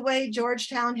 by the way,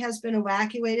 Georgetown has been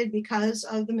evacuated because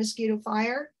of the mosquito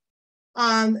fire.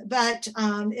 But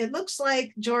it looks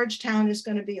like Georgetown is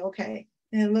going to be okay.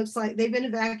 And it looks like they've been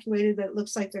evacuated, but it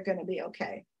looks like they're going to be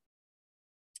okay.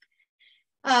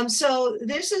 So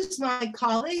this is my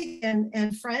colleague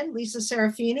and friend, Lisa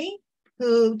Serafini,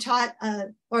 who taught,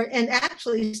 and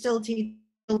actually still teaches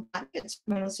at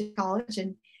Sacramento City College.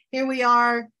 And here we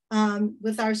are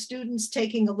with our students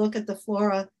taking a look at the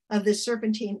flora of this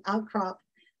serpentine outcrop.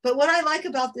 But what I like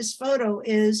about this photo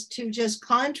is to just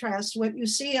contrast what you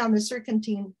see on the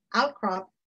serpentine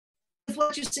outcrop with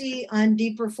what you see on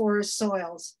deeper forest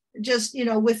soils, just,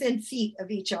 within feet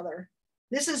of each other.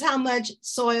 This is how much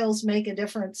soils make a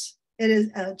difference. It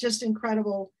is just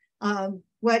incredible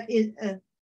what is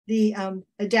the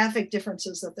edaphic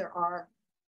differences that there are.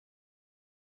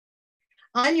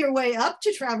 On your way up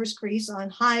to Traverse Creek on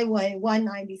Highway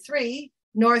 193,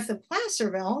 north of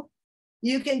Placerville,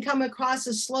 you can come across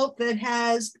a slope that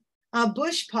has a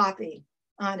bush poppy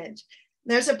on it.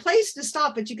 There's a place to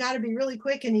stop, but you got to be really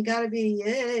quick, and you got to be,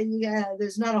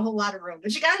 there's not a whole lot of room,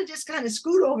 but you got to just kind of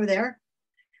scoot over there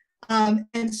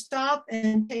and stop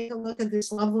and take a look at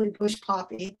this lovely bush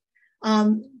poppy.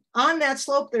 On that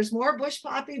slope, there's more bush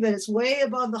poppy, but it's way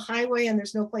above the highway, and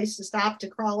there's no place to stop to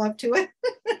crawl up to it.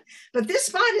 But this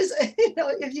spot is,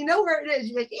 if you know where it is,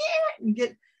 you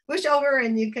get push over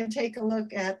and you can take a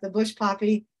look at the bush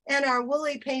poppy and our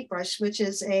woolly paintbrush, which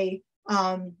is a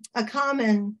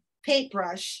common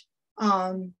paintbrush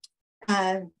in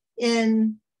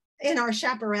our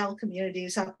chaparral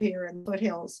communities up here in the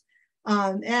foothills.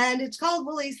 And it's called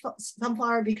woolly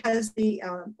sunflower because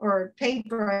or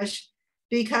paintbrush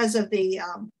because of the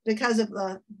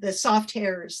soft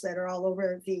hairs that are all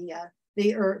over the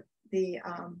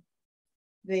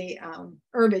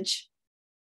herbage.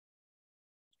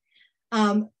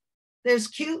 There's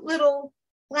cute little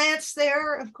plants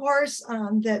there, of course,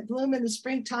 that bloom in the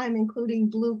springtime, including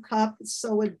blue cup. It's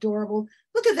so adorable.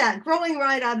 Look at that, growing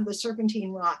right out of the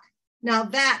serpentine rock. Now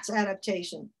that's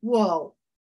adaptation. Whoa,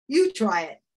 you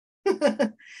try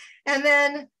it. And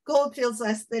then Goldfield's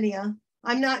Lasthenia.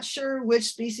 I'm not sure which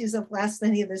species of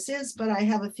Lasthenia this is, but I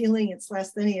have a feeling it's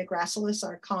Lasthenia gracilis,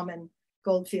 our common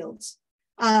Goldfields.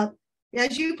 As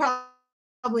you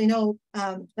probably know,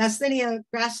 Lasthenia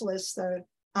gracilis,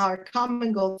 our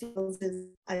common Goldfields, is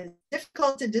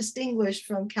difficult to distinguish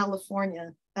from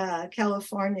California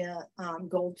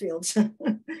Goldfields.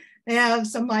 They have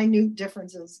some minute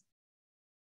differences.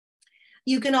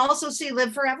 You can also see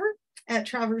Live Forever at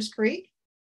Traverse Creek.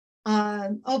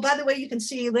 Oh, by the way, you can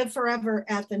see Live Forever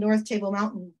at the North Table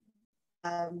Mountain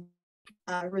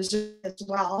Reserve as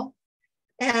well.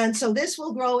 And so this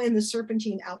will grow in the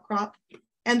serpentine outcrop.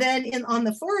 And then on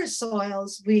the forest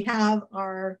soils, we have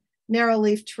our narrow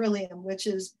leaf trillium, which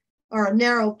is, or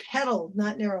narrow petaled,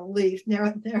 not narrow leaf,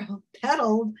 narrow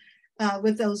petaled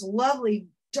with those lovely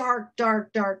dark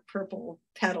purple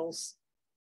petals.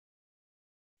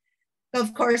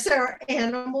 Of course, there are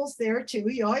animals there too.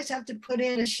 You always have to put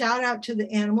in a shout out to the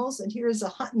animals. And here's a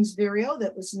Hutton's vireo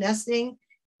that was nesting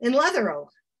in leather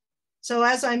oak. So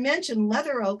as I mentioned,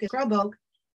 leather oak is scrub oak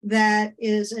that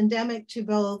is endemic to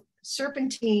both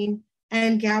serpentine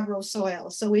and gabbro soil.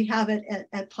 So we have it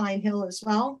at Pine Hill as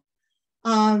well.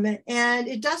 And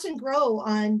it doesn't grow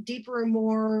on deeper,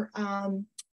 more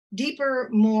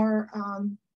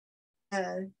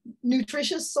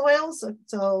nutritious soils.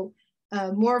 So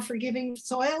more forgiving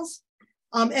soils.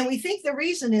 And we think the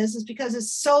reason is because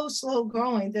it's so slow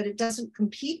growing that it doesn't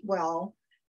compete well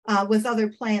with other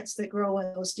plants that grow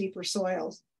in those deeper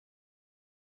soils.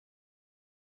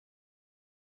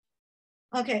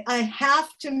 Okay, I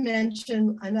have to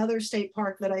mention another state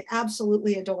park that I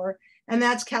absolutely adore, and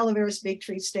that's Calaveras Big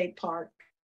Tree State Park.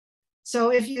 So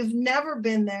if you've never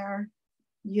been there,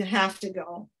 you have to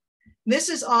go. This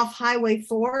is off Highway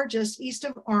 4, just east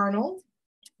of Arnold.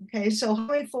 Okay, so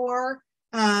Highway 4,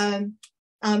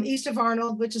 east of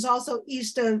Arnold, which is also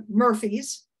east of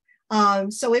Murphy's.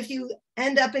 So if you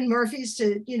end up in Murphy's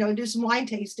to, do some wine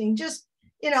tasting, just,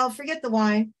 forget the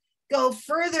wine, go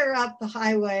further up the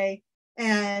highway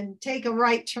and take a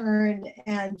right turn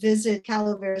and visit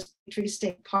Calaveras Tree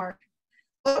State Park.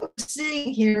 What we're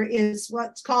seeing here is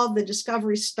what's called the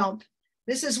Discovery Stump.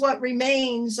 This is what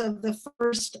remains of the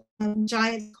first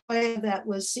giant sequoia that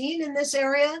was seen in this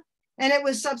area. And it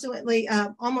was subsequently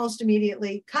almost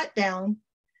immediately cut down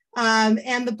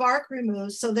and the bark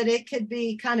removed so that it could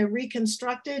be kind of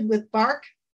reconstructed with bark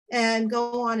and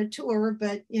go on a tour,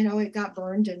 but it got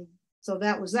burned, and so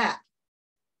that was that.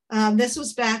 This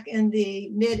was back in the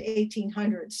mid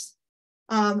 1800s.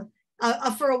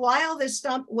 For a while, this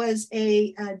stump was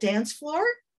a dance floor.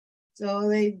 So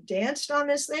they danced on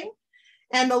this thing.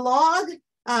 And the log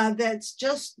that's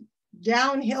just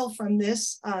downhill from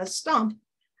this stump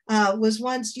was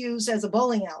once used as a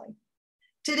bowling alley.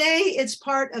 Today, it's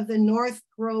part of the North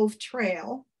Grove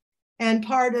Trail and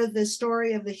part of the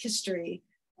story of the history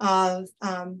of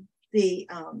the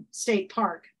state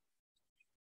park.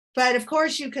 But of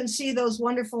course, you can see those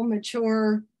wonderful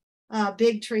mature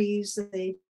big trees,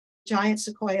 the giant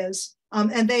sequoias,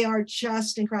 and they are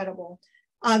just incredible.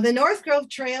 The North Grove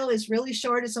Trail is really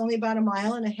short. It's only about 1.5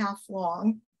 miles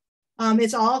long.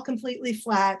 It's all completely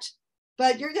flat,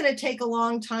 but you're going to take a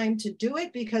long time to do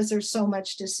it because there's so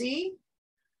much to see,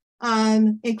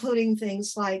 including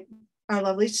things like our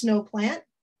lovely snow plant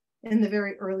in the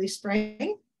very early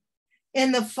spring.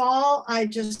 In the fall, I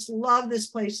just love this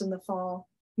place in the fall,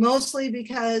 mostly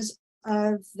because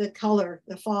of the color,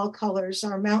 the fall colors.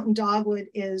 Our mountain dogwood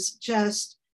is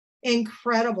just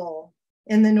incredible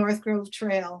in the North Grove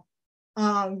Trail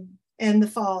in the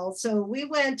fall. So we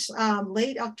went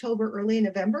late October, early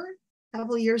November, a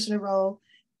couple of years in a row,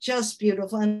 just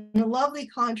beautiful, and a lovely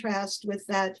contrast with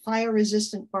that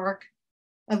fire-resistant bark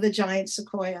of the giant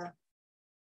sequoia.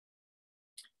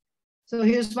 So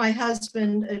here's my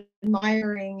husband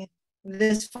admiring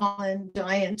this fallen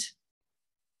giant.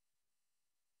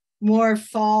 More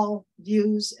fall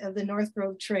views of the North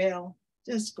Grove Trail,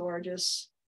 just gorgeous.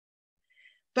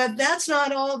 But that's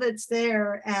not all that's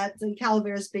there at the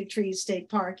Calaveras Big Tree State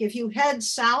Park. If you head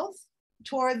south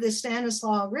toward the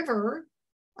Stanislaus River,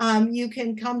 you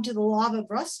can come to the Lava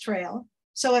Bluffs Trail.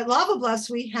 So at Lava Bluffs,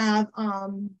 we have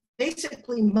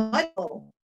basically mud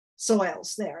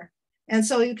soils there. And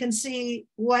so you can see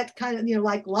what kind of,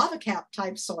 like lava cap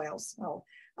type soils.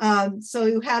 So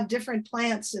you have different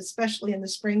plants, especially in the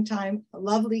springtime, a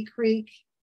lovely creek.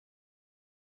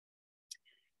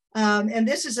 And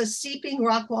this is a seeping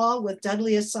rock wall with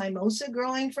Dudleya cymosa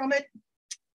growing from it.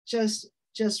 Just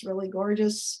really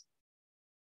gorgeous.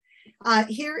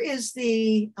 Here is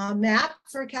the map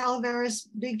for Calaveras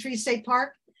Big Tree State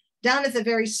Park. down at the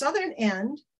very southern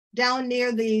end, down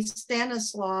near the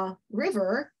Stanislaus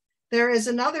River, there is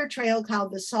another trail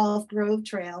called the Salt Grove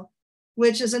Trail,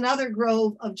 which is another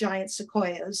grove of giant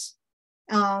sequoias.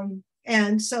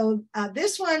 And so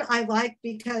this one I like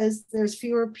because there's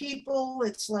fewer people,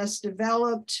 it's less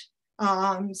developed.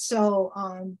 So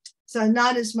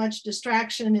not as much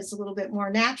distraction, it's a little bit more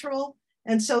natural.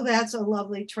 And so that's a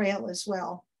lovely trail as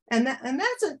well. And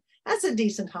that's a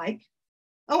decent hike.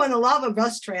 Oh, and the Lava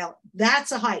Rust Trail,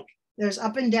 that's a hike. There's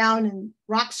up and down and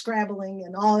rock scrabbling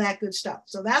and all that good stuff.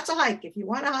 So that's a hike. If you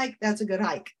want to hike, that's a good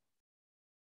hike.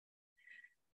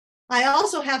 I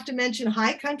also have to mention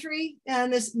high country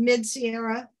and this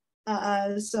mid-Sierra.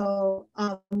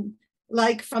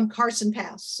 Like from Carson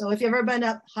Pass. So if you've ever been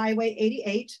up Highway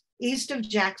 88, east of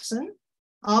Jackson,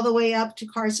 all the way up to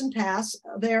Carson Pass,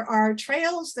 there are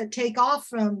trails that take off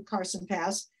from Carson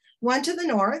Pass, one to the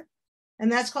north,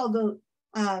 and that's called the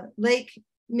Lake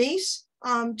Meese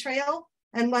Trail,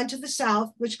 and one to the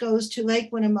south, which goes to Lake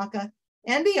Winnemucca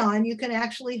and beyond. You can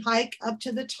actually hike up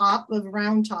to the top of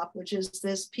Round Top, which is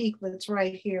this peak that's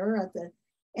right here at the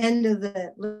end of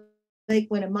the Lake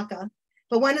Winnemucca.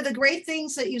 But one of the great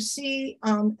things that you see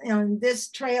on this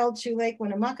trail to Lake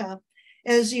Winnemucca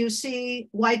is you see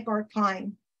whitebark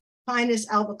pine, Pinus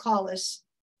albicaulis,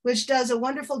 which does a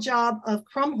wonderful job of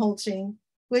krummholzing,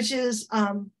 which is,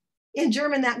 in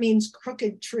German, that means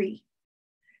crooked tree.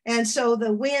 And so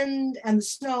the wind and the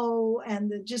snow and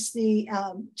the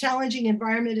challenging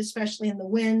environment, especially in the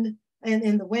wind and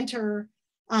in the winter,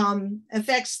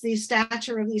 affects the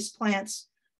stature of these plants.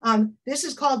 This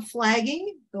is called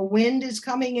flagging. The wind is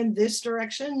coming in this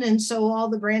direction, and so all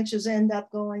the branches end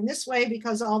up going this way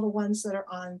because all the ones that are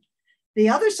on the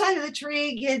other side of the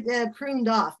tree get pruned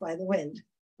off by the wind.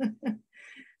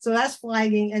 So that's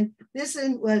flagging, and this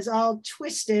was all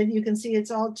twisted. You can see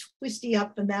it's all twisty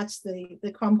up, and that's the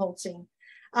krummholzing.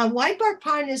 Whitebark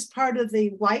pine is part of the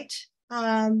white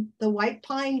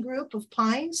pine group of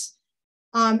pines,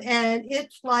 and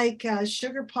it's like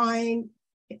sugar pine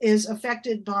is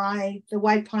affected by the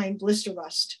white pine blister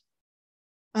rust.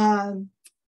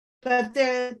 But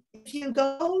if you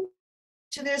go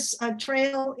to this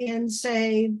trail in,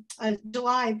 say,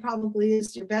 July, probably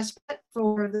is your best bet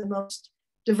for the most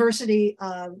diversity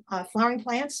of flowering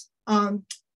plants,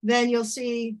 then you'll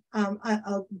see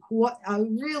a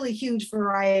really huge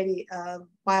variety of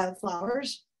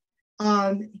wildflowers.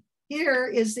 Here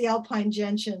is the alpine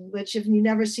gentian, which if you've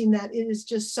never seen that, it is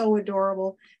just so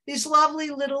adorable. These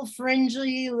lovely little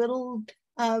fringy little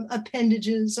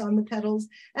appendages on the petals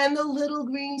and the little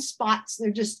green spots.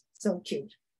 They're just so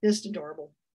cute, just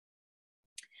adorable.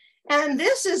 And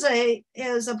this is a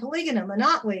polygonum, a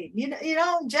knotweed. You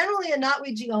know, generally a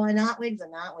knotweed, you go, a knotweed's a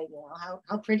knotweed, you know,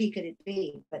 how pretty could it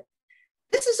be? But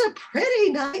this is a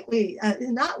pretty knotweed.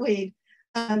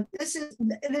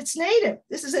 It's native.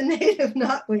 This is a native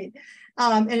knotweed.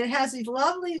 And it has these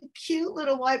lovely, cute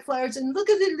little white flowers. And look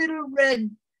at the little red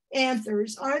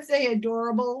anthers. Aren't they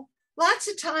adorable? Lots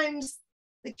of times,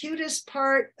 the cutest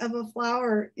part of a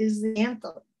flower is the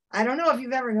anther. I don't know if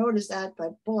you've ever noticed that,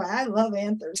 but boy, I love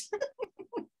anthers.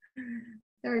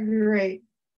 They're great.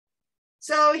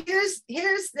 So here's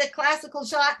the classical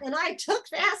shot, and I took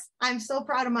this. I'm so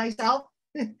proud of myself.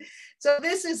 So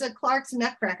this is a Clark's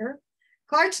nutcracker.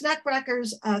 Clark's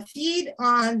nutcrackers feed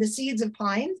on the seeds of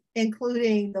pine,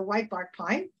 including the whitebark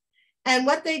pine. And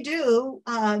what they do,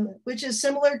 which is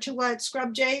similar to what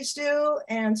scrub jays do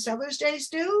and Settlers jays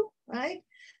do, right?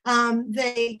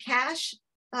 They cache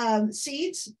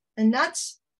seeds and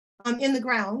nuts in the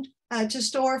ground to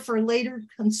store for later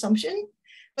consumption,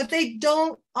 but they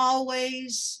don't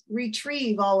always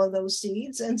retrieve all of those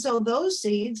seeds. And so those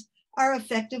seeds are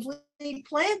effectively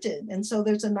planted. And so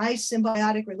there's a nice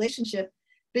symbiotic relationship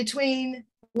between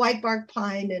whitebark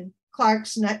pine and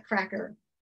Clark's nutcracker,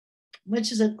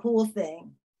 which is a cool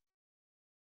thing.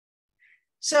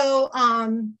 So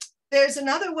there's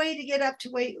another way to get up to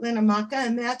Lake Winnemucca,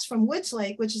 and that's from Woods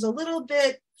Lake, which is a little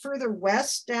bit further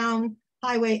west down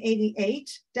Highway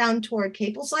 88, down toward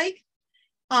Caples Lake.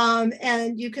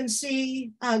 And you can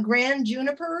see grand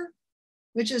juniper,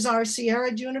 which is our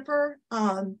Sierra juniper,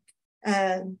 on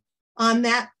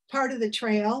that part of the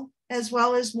trail, as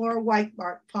well as more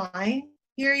whitebark pine.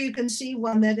 Here you can see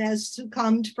one that has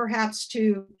succumbed perhaps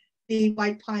to the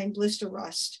white pine blister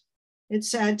rust.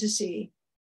 It's sad to see.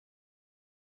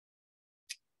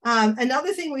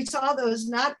 Another thing we saw, though, is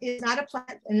not a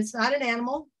plant, and it's not an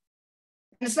animal,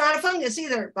 and it's not a fungus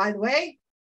either, by the way.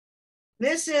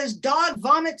 This is dog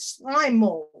vomit slime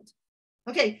mold.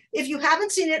 Okay, if you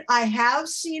haven't seen it, I have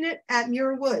seen it at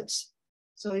Muir Woods.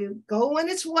 So you go when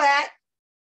it's wet,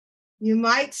 You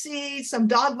might see some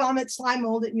dog vomit slime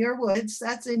mold in your woods.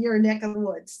 That's in your neck of the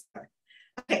woods.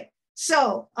 Okay,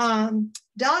 so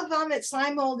dog vomit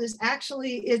slime mold is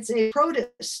actually, it's a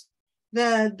protist.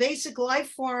 The basic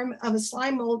life form of a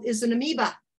slime mold is an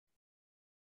amoeba,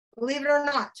 believe it or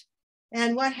not.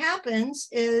 And what happens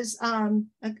is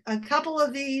a couple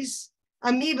of these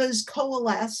amoebas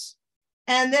coalesce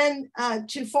and then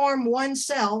to form one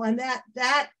cell, and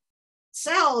that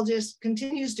cell just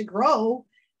continues to grow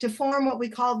to form what we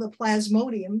call the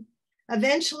plasmodium.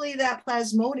 Eventually that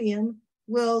plasmodium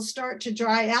will start to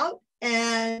dry out,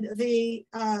 and the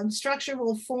structure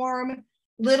will form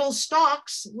little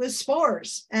stalks with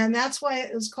spores. And that's why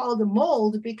it was called a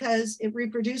mold, because it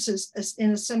reproduces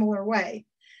in a similar way.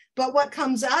 But what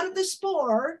comes out of the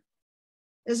spore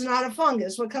is not a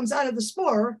fungus. What comes out of the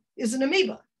spore is an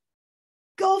amoeba.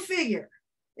 Go figure.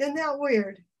 Isn't that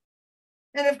weird?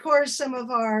 And of course, some of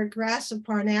our grass of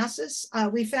Parnassus.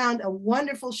 We found a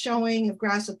wonderful showing of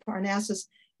grass of Parnassus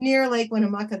near Lake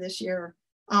Winnemucca this year.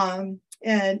 And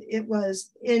it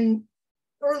was in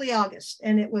early August,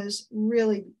 and it was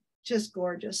really just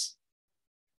gorgeous.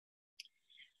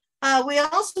 We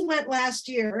also went last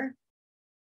year.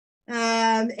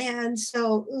 And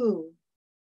so,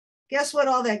 guess what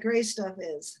all that gray stuff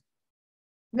is?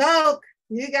 Smoke.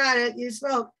 You got it. You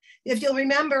smoke. If you'll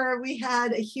remember, we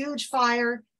had a huge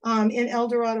fire in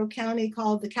Dorado County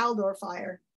called the Caldor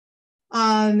Fire.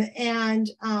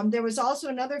 There was also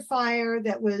another fire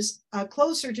that was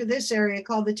closer to this area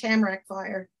called the Tamarack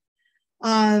Fire.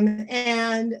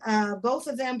 Both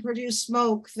of them produced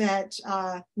smoke that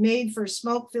made for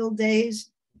smoke-filled days.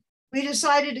 We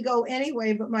decided to go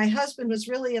anyway, but my husband was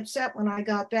really upset when I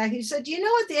got back. He said, do you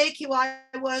know what the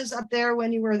AQI was up there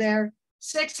when you were there?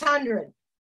 600.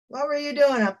 What were you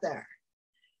doing up there?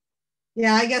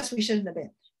 Yeah, I guess we shouldn't have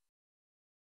been.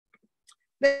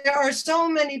 There are so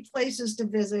many places to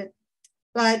visit,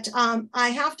 but I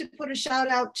have to put a shout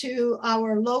out to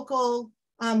our local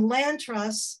land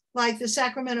trusts, like the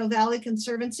Sacramento Valley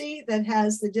Conservancy that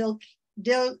has the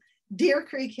Deer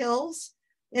Creek Hills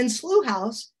in Slough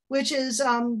House, which is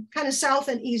kind of south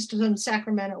and east of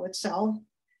Sacramento itself,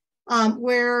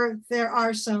 where there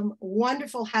are some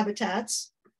wonderful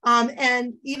habitats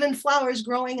and even flowers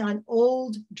growing on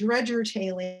old dredger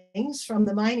tailings from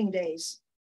the mining days.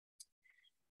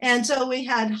 And so we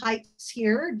had hikes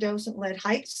here, docent-led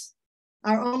hikes.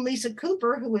 Our own Lisa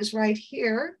Cooper, who was right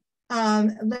here,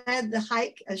 led the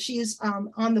hike. She's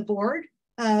on the board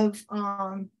of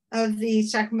the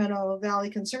Sacramento Valley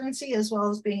Conservancy, as well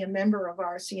as being a member of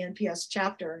our CNPS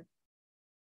chapter.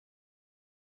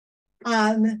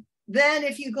 Then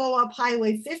if you go up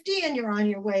Highway 50 and you're on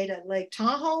your way to Lake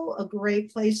Tahoe, a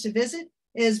great place to visit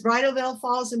is Bridalveil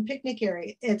Falls and Picnic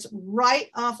Area. It's right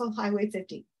off of Highway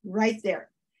 50, right there.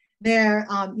 There,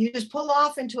 you just pull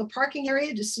off into a parking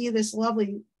area to see this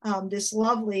lovely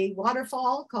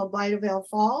waterfall called Bridalveil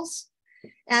Falls.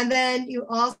 And then you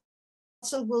also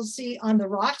will see on the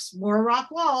rocks, more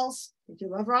rock walls. If you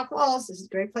love rock walls, this is a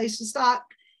great place to stop.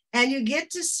 And you get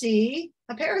to see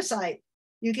a parasite.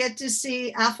 You get to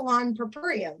see Aphelon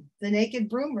purpureum, the naked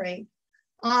broom ring,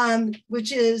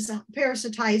 which is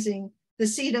parasitizing the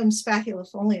sedum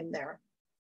spaculifolium there.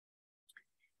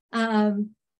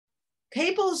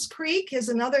 Caples Creek is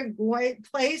another great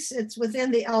place. It's within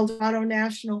the El Dorado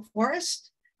National Forest.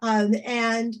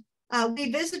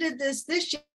 We visited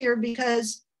this year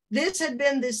because this had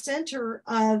been the center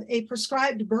of a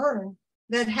prescribed burn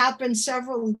that happened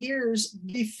several years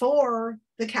before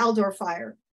the Caldor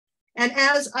Fire. And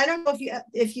I don't know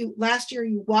if you last year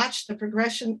you watched the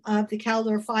progression of the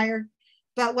Caldor Fire,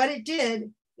 but what it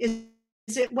did is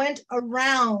it went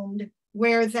around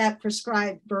where that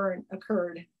prescribed burn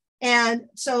occurred. And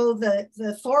so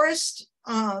the forest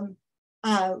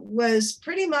was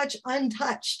pretty much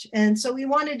untouched. And so we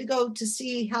wanted to go to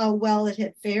see how well it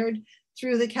had fared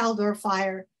through the Caldor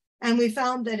Fire. And we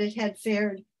found that it had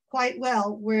fared quite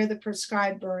well where the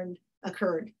prescribed burn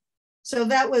occurred. So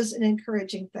that was an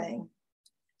encouraging thing.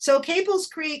 So Caples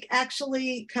Creek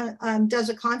actually has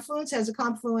a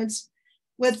confluence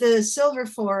with the Silver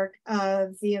Fork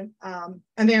of the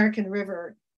American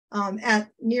River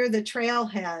near the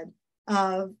trailhead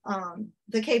of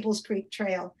the Caples Creek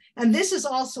Trail. And this is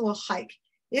also a hike.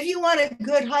 If you want a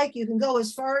good hike, you can go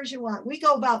as far as you want. We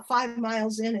go about 5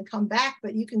 miles in and come back,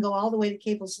 but you can go all the way to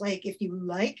Caples Lake if you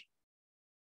like.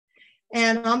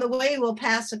 And on the way, we'll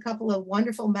pass a couple of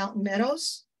wonderful mountain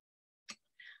meadows.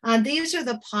 These are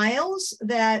the piles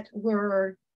that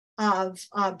were of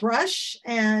brush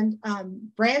and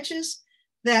branches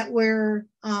that were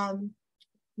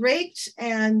raked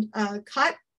and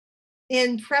cut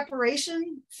in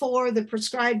preparation for the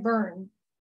prescribed burn.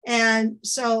 And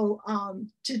so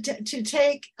to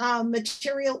take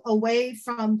material away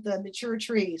from the mature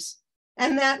trees.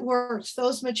 And that works.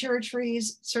 Those mature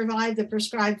trees survive the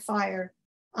prescribed fire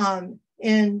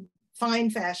in fine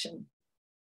fashion.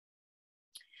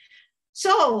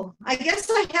 So I guess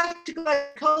I have to go to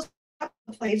a couple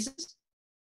of places.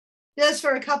 Just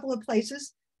for a couple of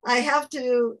places. I have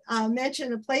to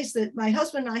mention a place that my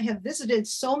husband and I have visited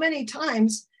so many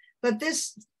times, but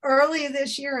early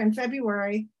this year in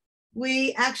February,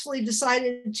 we actually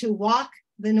decided to walk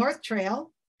the North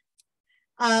Trail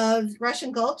of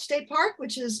Russian Gulch State Park,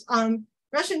 which is,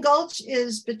 Russian Gulch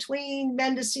is between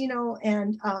Mendocino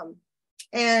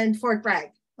and Fort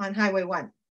Bragg on Highway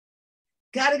 1.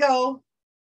 Gotta go,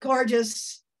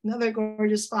 gorgeous, another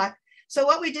gorgeous spot. So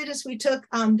what we did is we took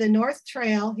the North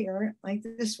Trail here, like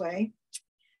this way.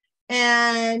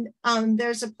 And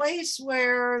there's a place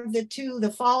where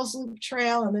the Falls Loop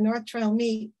Trail and the North Trail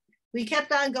meet. We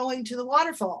kept on going to the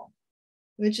waterfall,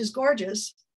 which is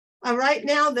gorgeous. Right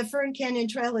now, the Fern Canyon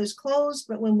Trail is closed,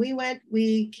 but when we went,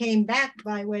 we came back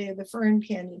by way of the Fern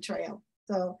Canyon Trail.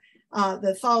 So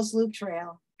the Falls Loop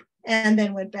Trail, and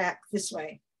then went back this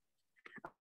way.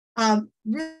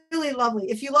 Really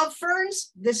lovely. If you love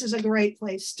ferns, this is a great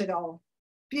place to go.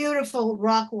 Beautiful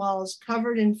rock walls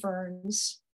covered in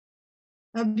ferns.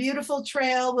 A beautiful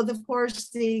trail with, of course,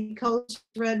 the coast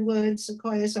redwoods,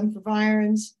 Sequoia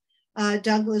sempervirens,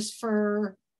 Douglas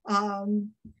fir,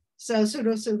 so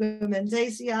Pseudosugum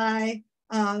menziesii.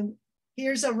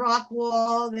 Here's a rock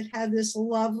wall that had the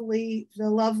lovely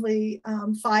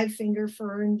 5-finger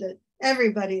fern that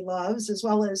everybody loves, as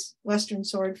well as Western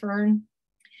sword fern.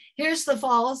 Here's the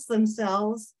falls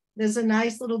themselves. There's a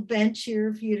nice little bench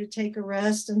here for you to take a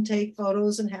rest and take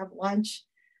photos and have lunch.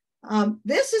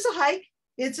 This is a hike.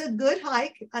 It's a good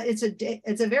hike.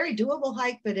 It's a very doable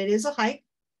hike, but it is a hike.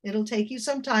 It'll take you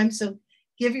some time, so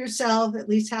give yourself at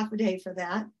least half a day for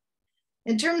that.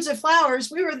 In terms of flowers,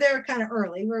 we were there kind of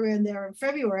early. We were in there in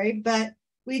February, but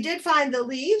we did find the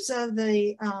leaves of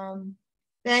the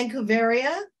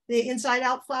Vancouveria, the inside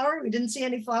out flower. We didn't see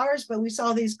any flowers, but we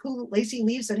saw these cool lacy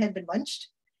leaves that had been bunched.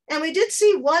 And we did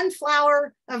see one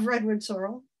flower of redwood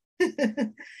sorrel.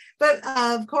 But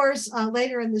of course,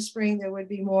 later in the spring, there would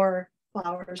be more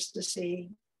flowers to see.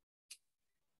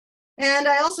 And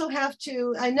I also have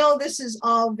to, I know this is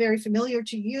all very familiar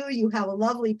to you. You have a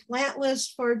lovely plant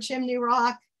list for Chimney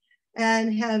Rock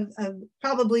and have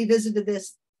probably visited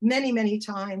this many, many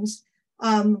times.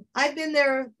 I've been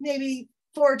there maybe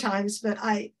 4 times, but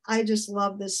I just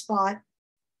love this spot.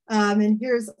 And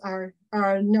here's our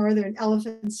northern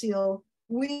elephant seal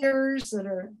weeders that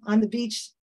are on the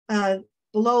beach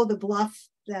below the bluff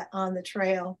that on the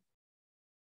trail.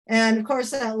 And of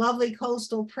course, that lovely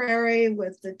coastal prairie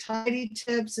with the tidy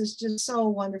tips is just so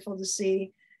wonderful to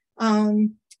see.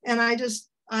 And I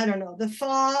don't know, the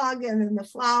fog and then the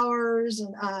flowers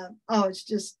and it's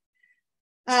just,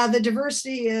 the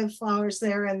diversity of flowers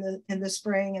there in the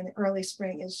spring and the early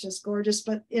spring is just gorgeous.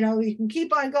 But you know, you can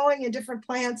keep on going and different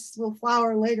plants will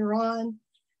flower later on.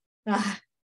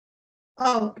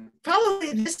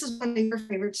 Probably this is one of your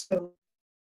favorites too.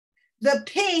 The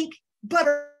pink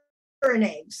butter and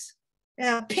eggs.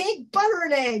 Pink butter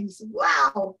and eggs.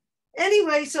 Wow.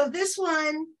 Anyway, so this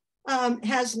one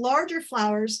has larger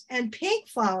flowers and pink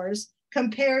flowers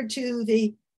compared to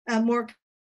the more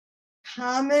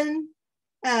common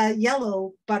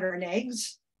yellow butter and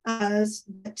eggs.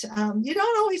 But you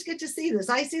don't always get to see this.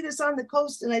 I see this on the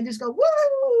coast and I just go,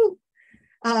 woo!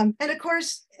 And of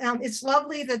course, it's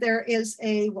lovely that there is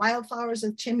a Wildflowers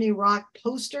of Chimney Rock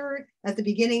poster at the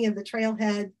beginning of the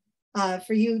trailhead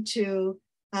for you to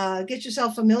get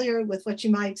yourself familiar with what you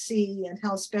might see and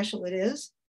how special it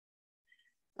is.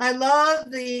 I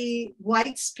love the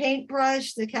White's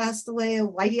paintbrush, the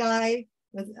Castanea Whitey Eye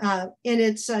with, in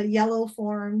its yellow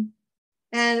form.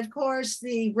 And of course,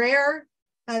 the rare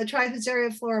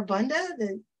Trichoceria floribunda,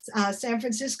 the San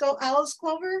Francisco owl's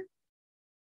clover.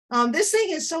 This thing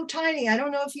is so tiny. I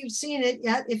don't know if you've seen it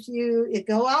yet. If you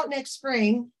go out next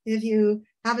spring, if you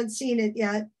haven't seen it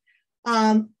yet,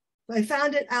 I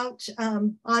found it out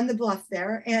on the bluff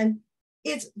there, and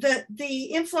it's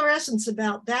the inflorescence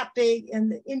about that big,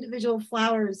 and the individual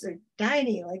flowers are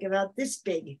tiny, like about this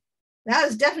big. That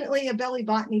is definitely a belly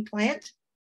botany plant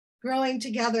growing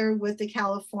together with the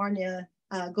California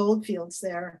goldfields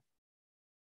there.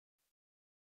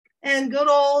 And good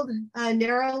old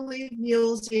narrow-leaved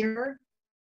mules here,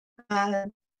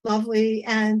 lovely,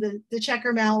 and the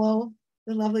checker mallow,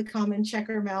 the lovely common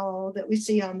checker mallow that we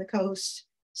see on the coast.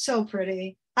 So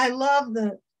pretty. I love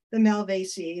the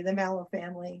Malvaceae, the mallow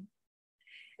family.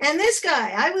 And this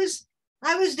guy, I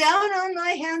was down on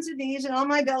my hands and knees and on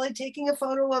my belly taking a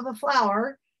photo of a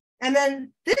flower. And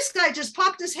then this guy just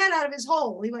popped his head out of his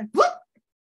hole. He went, whoop.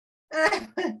 And I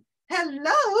went,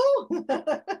 hello.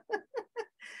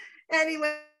 And he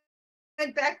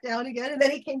went back down again. And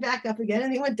then he came back up again.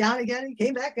 And he went down again. And he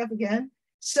came back up again.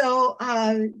 So,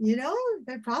 you know,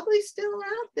 they're probably still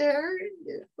out there.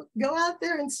 Go out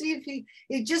there and see if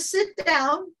you just sit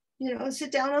down, you know,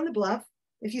 sit down on the bluff.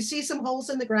 If you see some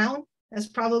holes in the ground, that's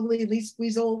probably least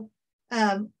weasel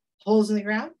holes in the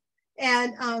ground.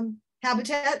 And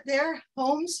habitat there,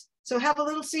 homes. So have a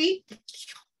little seat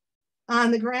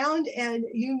on the ground and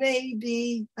you may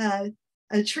be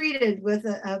treated with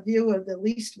a view of the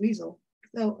least weasel.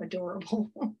 So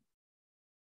adorable.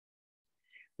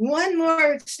 One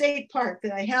more state park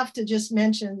that I have to just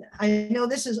mention. I know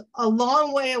this is a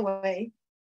long way away,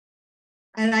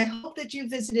 and I hope that you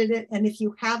visited it. And if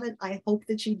you haven't, I hope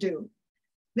that you do.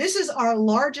 This is our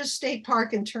largest state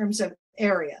park in terms of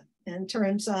area, in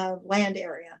terms of land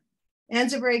area.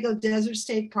 Anza Borrego Desert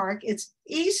State Park. It's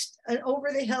east and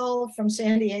over the hill from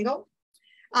San Diego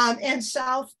and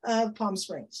south of Palm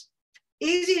Springs.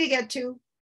 Easy to get to.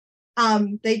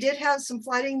 They did have some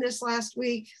flooding this last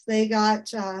week. They got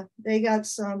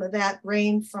some of that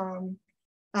rain from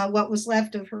what was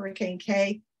left of Hurricane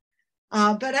K.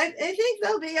 But I think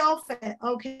they'll be all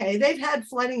okay. They've had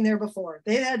flooding there before.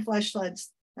 They've had flash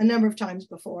floods a number of times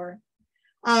before.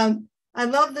 I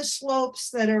love the slopes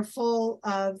that are full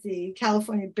of the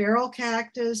California barrel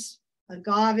cactus,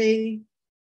 agave,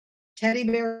 teddy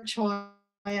bear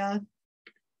cholla,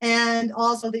 and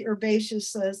also the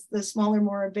herbaceous, the smaller,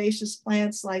 more herbaceous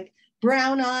plants like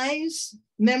brown eyes,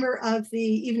 member of the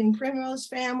evening primrose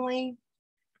family,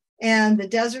 and the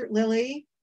desert lily,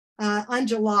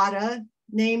 undulata,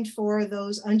 named for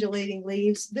those undulating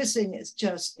leaves. This thing is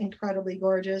just incredibly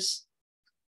gorgeous.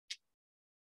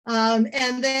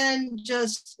 And then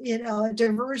just, you know, a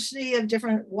diversity of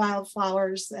different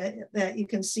wildflowers that you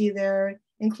can see there,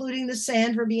 including the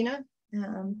sand verbena,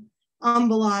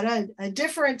 umbellata, a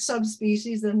different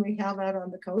subspecies than we have out on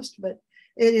the coast, but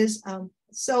it is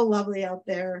so lovely out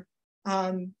there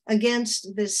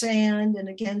against the sand and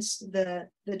against the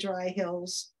dry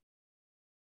hills.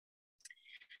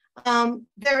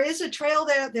 There is a trail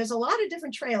there. There's a lot of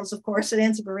different trails, of course, at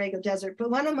Anza Borrego Desert,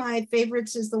 but one of my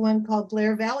favorites is the one called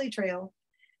Blair Valley Trail,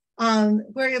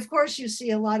 where, of course, you see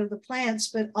a lot of the plants,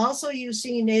 but also you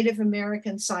see Native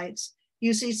American sites.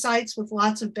 You see sites with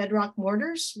lots of bedrock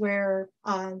mortars where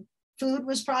food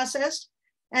was processed.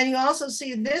 And you also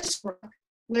see this rock,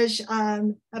 which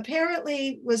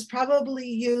apparently was probably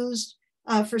used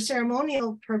for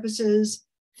ceremonial purposes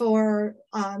for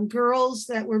girls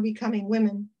that were becoming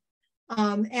women.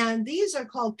 And these are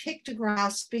called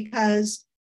pictographs because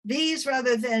these,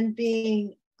 rather than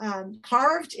being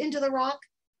carved into the rock,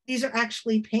 these are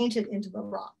actually painted into the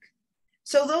rock.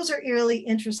 So those are really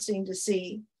interesting to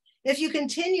see. If you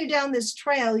continue down this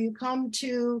trail, you come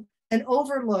to an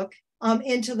overlook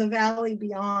into the valley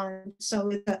beyond. So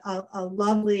it's a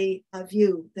lovely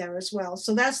view there as well.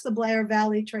 So that's the Blair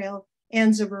Valley Trail,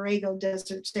 Anza Borrego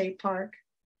Desert State Park.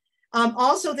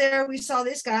 Also there, we saw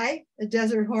this guy, a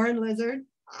desert horned lizard.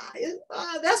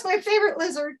 That's my favorite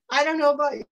lizard. I don't know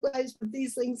about you guys, but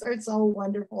these things are so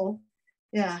wonderful.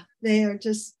 Yeah, they are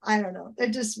just, I don't know, they're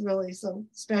just really so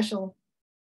special.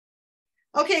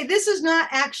 Okay, this is not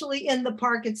actually in the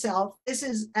park itself. This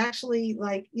is actually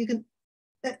like, you can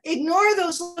ignore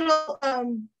those little,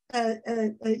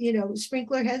 you know,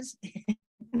 sprinkler heads.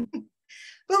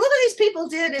 But look what these people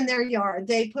did in their yard.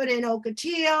 They put in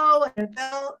ocotillo and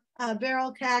a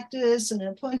barrel cactus and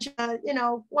a puncha, you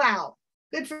know, wow,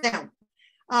 good for them.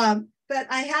 But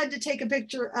I had to take a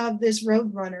picture of this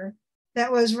road runner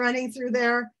that was running through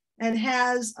there and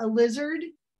has a lizard.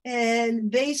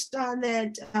 And based on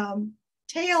that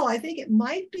tail, I think it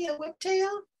might be a whiptail.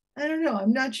 I don't know,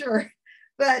 I'm not sure.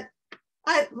 But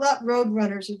I love road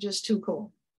runners, are just too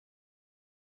cool.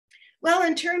 Well,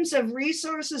 in terms of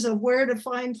resources of where to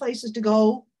find places to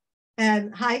go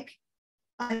and hike,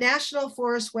 National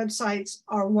Forest websites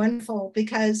are wonderful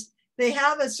because they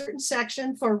have a certain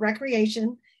section for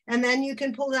recreation, and then you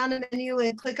can pull down a menu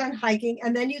and click on hiking,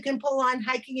 and then you can pull on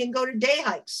hiking and go to day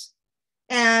hikes.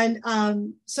 And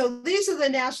so these are the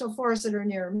national forests that are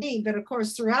near me, but of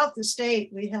course, throughout the state,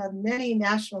 we have many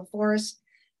national forests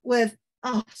with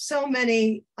so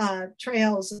many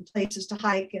trails and places to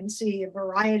hike and see a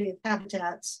variety of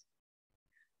habitats.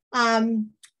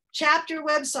 chapter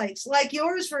websites like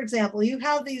yours, for example. You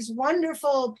have these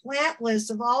wonderful plant lists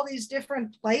of all these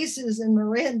different places in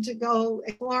Marin to go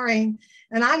exploring.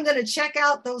 And I'm going to check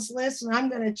out those lists, and I'm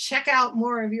going to check out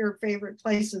more of your favorite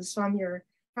places from your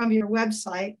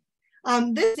website.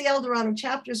 This is the El Dorado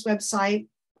Chapter's website,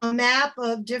 a map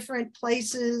of different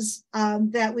places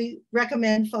that we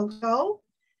recommend folks go.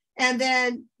 And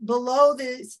then below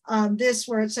this,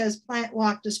 where it says plant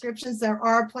walk descriptions, there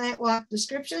are plant walk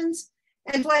descriptions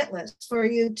and plant lists for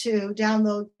you to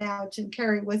download now to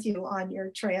carry with you on your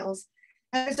trails.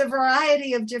 And there's a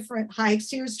variety of different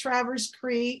hikes. Here's Traverse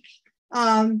Creek.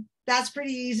 That's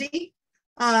pretty easy.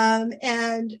 But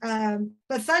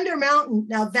Thunder Mountain,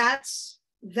 now that's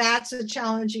a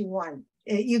challenging one.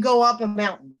 You go up a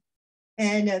mountain,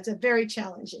 and it's a very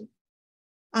challenging.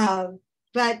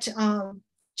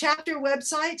 Chapter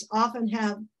websites often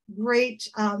have great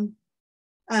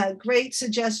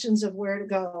suggestions of where to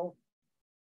go.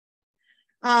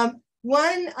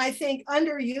 One, I think,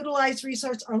 underutilized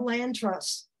resource are land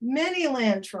trusts. Many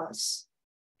land trusts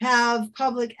have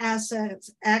public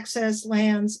access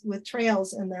lands with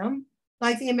trails in them,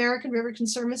 like the American River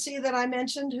Conservancy that I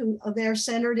mentioned, who they're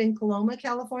centered in Coloma,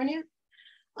 California.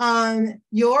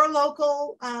 Your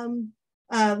local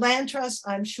land trusts,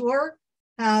 I'm sure,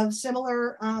 have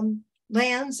similar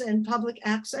lands and public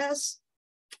access,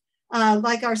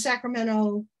 like our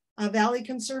Sacramento Valley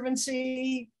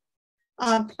Conservancy.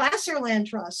 Placer Land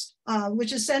Trust,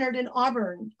 which is centered in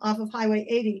Auburn off of Highway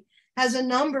 80, has a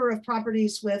number of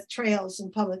properties with trails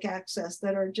and public access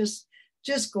that are just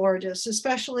gorgeous,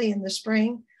 especially in the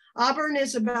spring. Auburn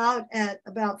is about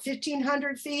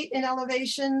 1,500 feet in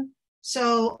elevation.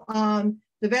 So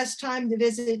the best time to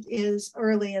visit is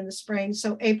early in the spring,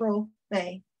 so April,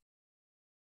 May.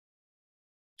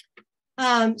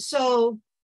 So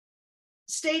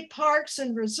state parks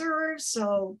and reserves.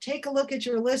 So take a look at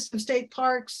your list of state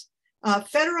parks,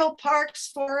 federal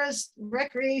parks, forests,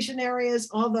 recreation areas,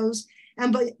 all those.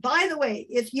 And by the way,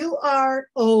 if you are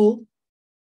old,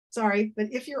 sorry, but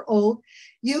if you're old,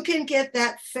 you can get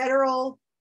that federal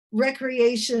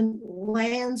recreation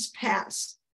lands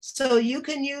pass. So you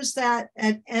can use that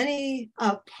at any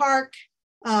park,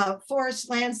 forest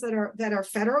lands that are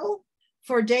federal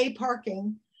for day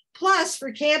parking. Plus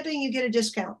for camping, you get a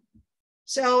discount.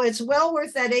 So it's well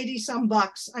worth that 80 some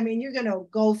bucks. I mean, you're going to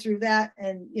go through that,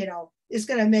 and, it's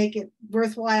going to make it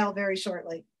worthwhile very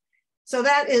shortly. So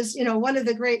that is, one of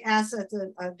the great assets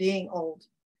of being old.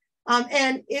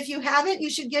 And if you haven't, you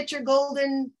should get your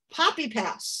golden poppy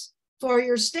pass for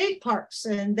your state parks.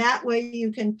 And that way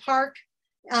you can park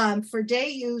for day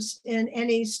use in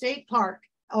any state park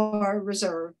or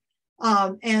reserve.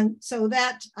 And so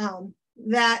that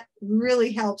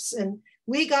really helps. And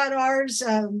we got ours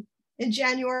in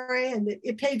January, and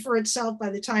it paid for itself by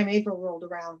the time April rolled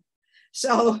around.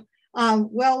 So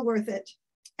well worth it.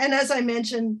 And as I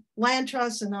mentioned, land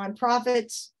trusts and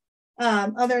nonprofits,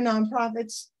 other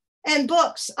nonprofits, and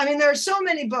books. I mean, there are so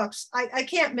many books. I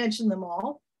can't mention them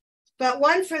all, but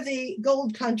one for the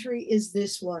Gold Country is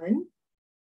this one.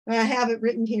 I have it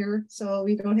written here, so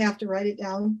we don't have to write it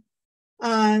down.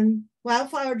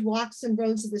 Wildflowered Walks and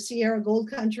Roads of the Sierra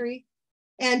Gold Country.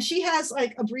 And she has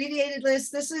like abbreviated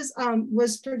lists. This is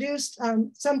was produced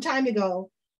some time ago.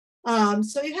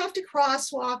 So you have to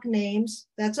crosswalk names.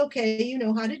 That's okay. You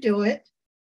know how to do it.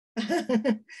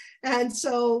 And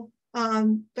so,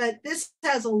 but this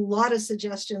has a lot of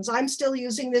suggestions. I'm still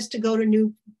using this to go to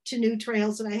new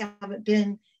trails that I haven't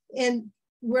been in,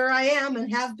 where I am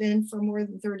and have been for more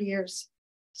than 30 years.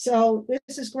 So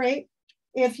this is great.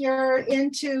 If you're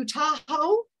into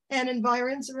Tahoe and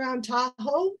environs around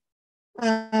Tahoe,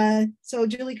 so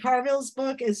Julie Carville's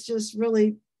book is just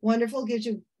really wonderful, gives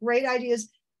you great ideas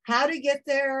how to get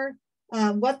there,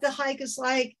 what the hike is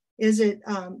like. Is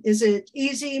it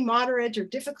easy, moderate, or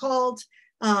difficult?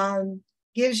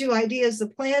 Gives you ideas, the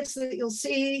plants that you'll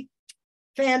see.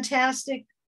 Fantastic.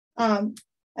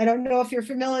 I don't know if you're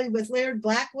familiar with Laird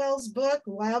Blackwell's book,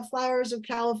 Wildflowers of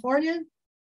California.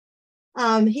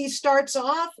 He starts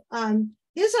off,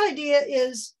 his idea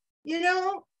is,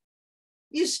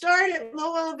 you start at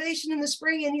low elevation in the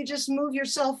spring and you just move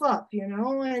yourself up,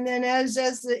 and then as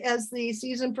the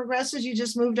season progresses, you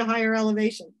just move to higher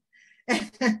elevation.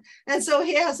 And so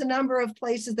he has a number of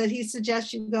places that he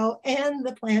suggests you go, and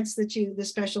the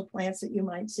special plants that you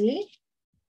might see.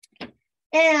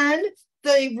 And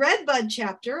the Redbud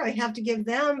chapter, I have to give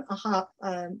them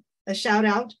a shout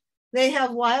out. They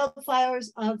have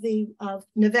wildflowers of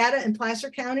Nevada and Placer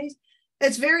counties.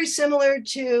 It's very similar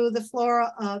to the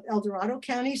flora of El Dorado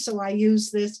County, so I use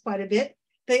this quite a bit.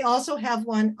 They also have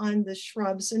one on the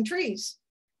shrubs and trees.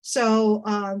 So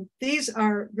these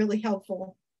are really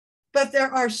helpful, but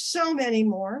there are so many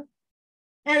more.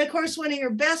 And of course, one of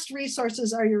your best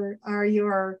resources are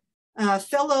your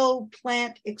fellow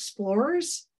plant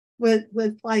explorers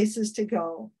with places to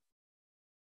go.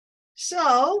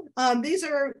 So these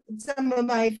are some of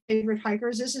my favorite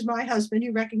hikers. This is my husband.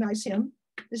 You recognize him.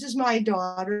 This is my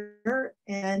daughter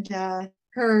and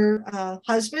her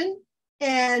husband.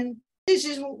 And this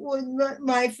is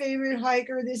my favorite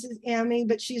hiker. This is Amy,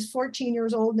 but she's 14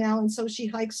 years old now, and so she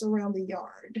hikes around the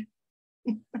yard.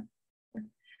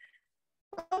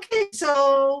 Okay,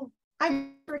 so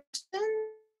I'm for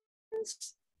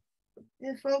questions.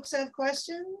 If folks have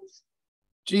questions.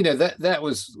 Ginna, that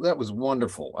was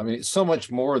wonderful. I mean, it's so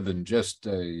much more than just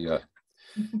a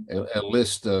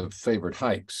list of favorite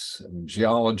hikes. I mean,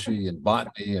 geology and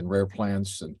botany and rare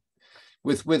plants, and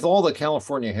with all that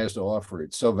California has to offer,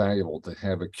 it's so valuable to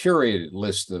have a curated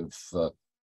list of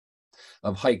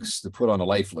hikes to put on a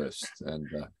life list. And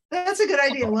that's a good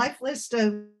idea. Life list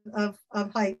of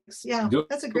hikes. Yeah,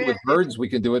 that's a great with idea. birds. We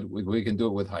can do it. We can do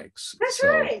it with hikes. That's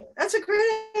right. That's a great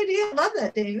idea. I love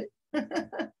that, David.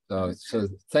 So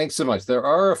thanks so much. There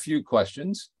are a few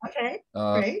questions. Okay,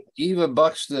 great. Eva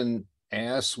Buxton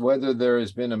asks whether there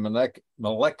has been a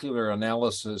molecular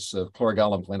analysis of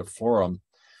Chlorogallum plantiflorum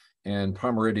and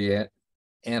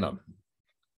Palmeridianum.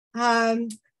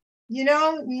 You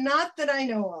know, not that I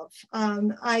know of.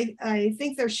 I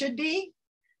think there should be,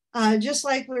 just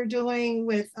like we're doing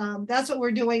with, that's what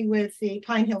we're doing with the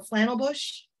Pine Hill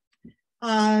flannelbush.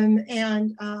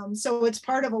 So it's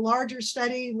part of a larger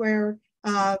study where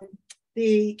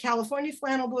the California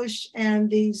flannelbush and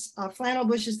these flannel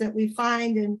bushes that we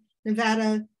find in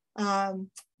Nevada,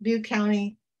 Butte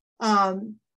County,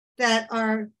 that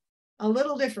are a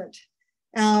little different.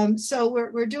 So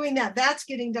we're doing that. That's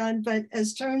getting done. But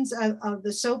as terms of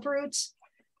the soap roots,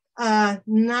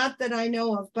 not that I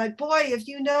know of. But boy, if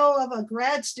you know of a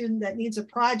grad student that needs a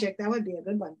project, that would be a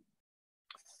good one.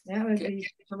 That would be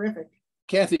terrific.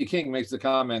 Kathy King makes the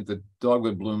comment that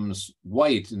dogwood blooms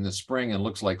white in the spring and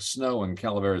looks like snow in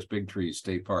Calaveras Big Trees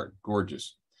State Park.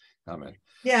 Gorgeous comment.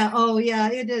 Yeah, oh yeah,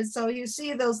 it is. So you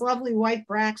see those lovely white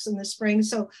bracts in the spring.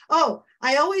 So,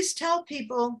 I always tell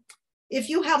people, if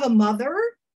you have a mother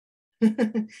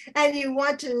and you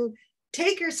want to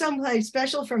take her someplace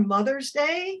special for Mother's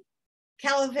Day,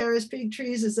 Calaveras Big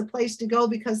Trees is the place to go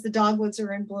because the dogwoods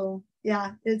are in bloom.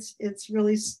 Yeah, it's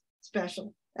really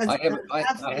special. I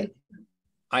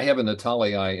have a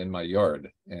Natalii in my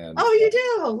yard, and you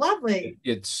do. Lovely.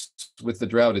 It's with the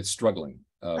drought, it's struggling.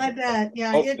 I bet.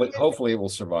 Yeah. Hopefully, it will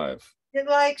survive. It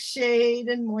likes shade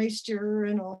and moisture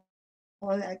and all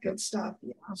that good stuff.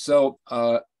 Yeah. So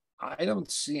I don't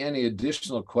see any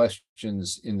additional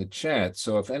questions in the chat.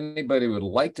 So if anybody would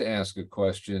like to ask a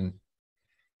question,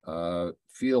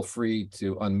 feel free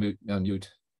to unmute,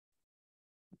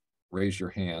 raise your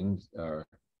hand.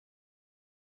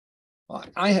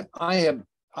 I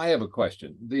have a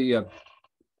question. The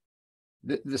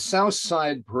south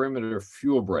side perimeter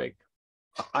fuel break,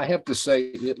 I have to say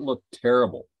it looked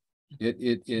terrible.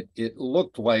 It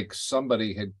looked like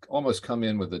somebody had almost come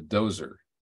in with a dozer.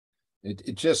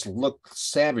 It just looked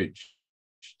savage.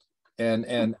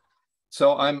 And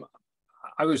so I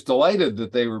was delighted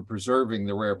that they were preserving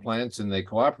the rare plants and they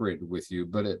cooperated with you,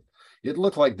 but it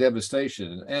looked like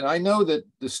devastation. And I know that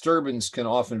disturbance can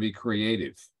often be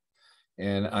creative.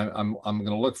 And I'm going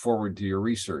to look forward to your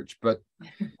research. But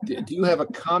do you have a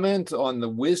comment on the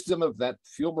wisdom of that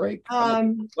fuel break?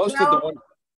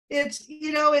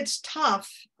 It's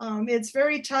tough. It's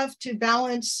very tough to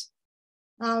balance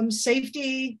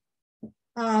safety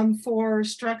for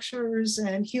structures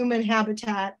and human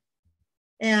habitat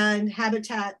and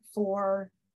habitat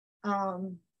for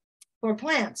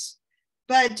plants.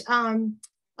 But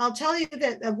I'll tell you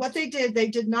that what they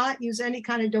did not use any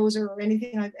kind of dozer or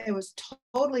anything like that. It was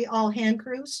totally all hand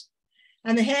crews.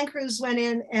 And the hand crews went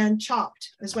in and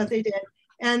chopped, is what they did.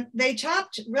 And they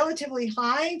chopped relatively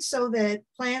high so that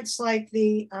plants like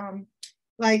the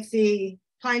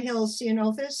Pine Hill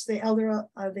ceanothus,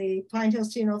 the Pine Hill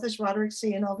ceanothus, Roderick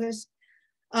ceanothus,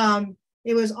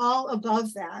 it was all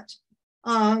above that.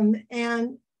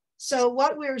 And so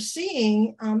what we're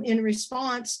seeing in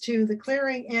response to the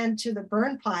clearing and to the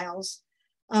burn piles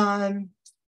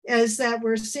is that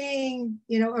we're seeing,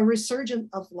 a resurgence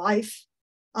of life.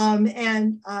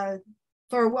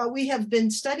 For what we have been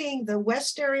studying the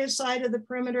west area side of the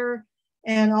perimeter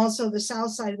and also the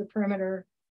south side of the perimeter.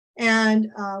 And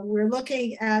we're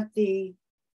looking at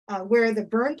where the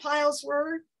burn piles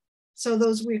were. So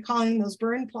we're calling those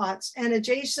burn plots, and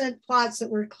adjacent plots that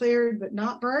were cleared but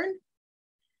not burned.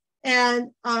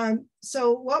 And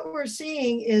so what we're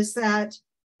seeing is that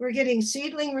we're getting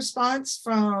seedling response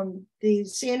from the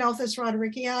Ceanothus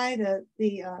rodericii,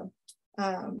 the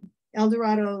El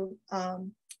Dorado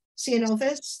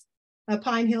Ceanothus,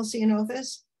 Pine Hill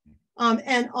Ceanothus,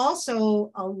 and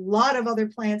also a lot of other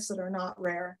plants that are not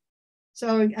rare.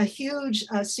 So a huge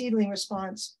seedling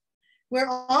response. We're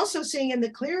also seeing in the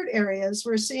cleared areas,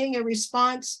 we're seeing a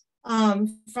response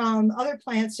from other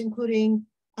plants, including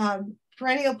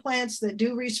perennial plants that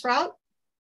do resprout.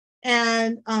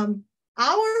 And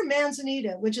our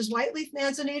manzanita, which is white-leaf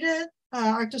manzanita,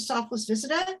 Arctostaphylos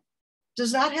viscida,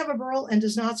 does not have a burl and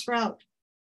does not sprout.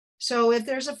 So if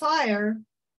there's a fire,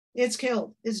 it's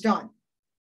killed, it's done.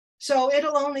 So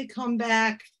it'll only come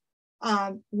back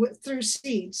through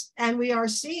seeds. And we are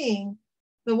seeing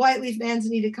the white-leaf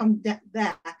manzanita come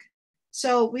back.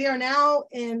 So we are now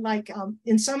in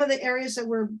in some of the areas that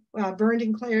were burned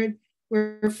and cleared,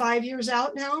 we're 5 years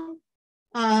out now.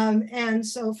 And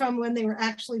so from when they were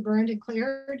actually burned and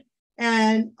cleared,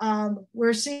 and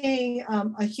we're seeing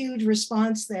a huge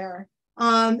response there.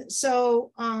 Of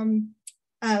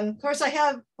course, I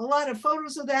have a lot of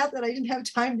photos of that I didn't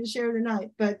have time to share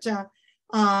tonight, but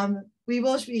we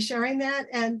will be sharing that.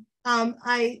 And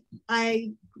I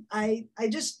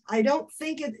don't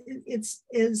think it's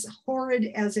as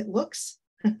horrid as it looks.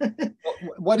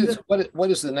 What is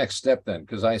the next step then?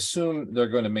 Because I assume they're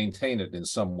going to maintain it in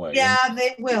some way. Yeah,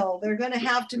 they will. They're going to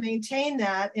have to maintain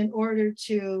that in order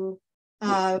to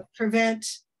prevent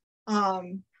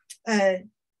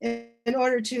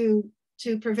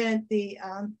prevent the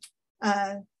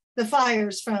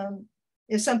fires from,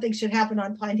 if something should happen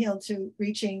on Pine Hill, to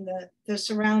reaching the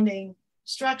surrounding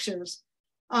structures.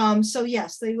 So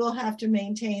yes, they will have to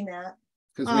maintain that.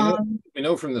 Because we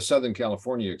know from the Southern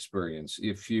California experience,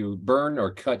 if you burn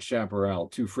or cut chaparral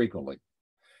too frequently,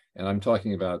 and I'm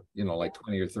talking about, like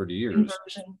 20 or 30 years,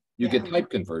 you get type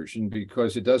conversion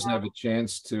because it doesn't have a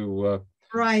chance to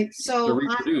to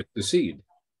reproduce the seed.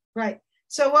 Right.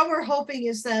 So what we're hoping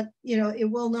is that,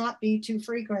 it will not be too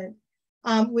frequent.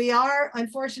 We are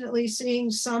unfortunately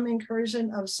seeing some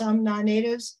incursion of some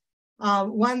non-natives.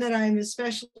 One that I'm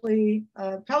especially,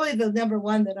 probably the number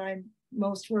one that I'm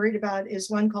most worried about is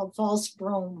one called false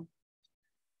brome.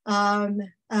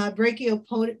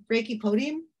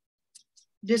 Brachypodium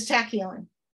dystachyon.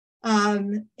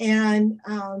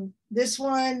 This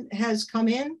one has come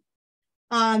in.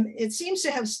 It seems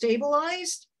to have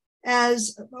stabilized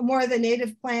as more of the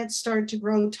native plants start to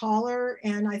grow taller,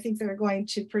 and I think they're going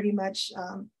to pretty much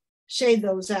shade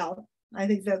those out. I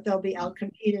think that they'll be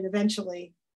outcompeted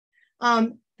eventually.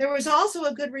 There was also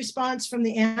a good response from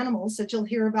the animals that you'll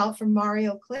hear about from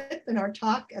Mario Clip in our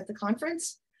talk at the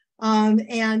conference.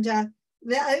 That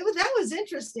was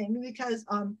interesting because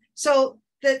so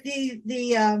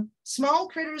the small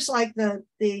critters like the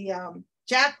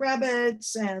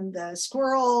jackrabbits and the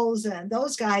squirrels and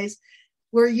those guys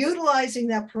were utilizing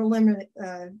that perimeter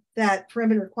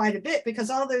quite a bit,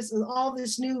 because all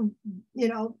this new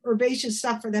herbaceous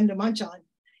stuff for them to munch on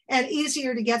and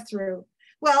easier to get through.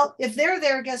 Well, if they're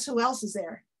there, guess who else is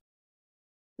there?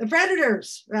 The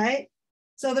predators, right?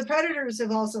 So the predators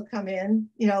have also come in,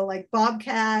 like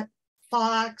bobcat,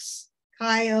 fox,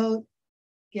 coyote,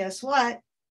 guess what?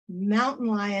 Mountain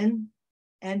lion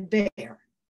and bear.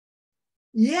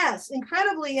 Yes,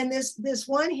 incredibly, in this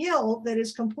one hill that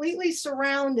is completely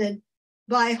surrounded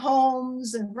by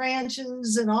homes and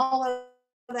ranches and all of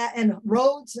that, and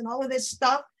roads and all of this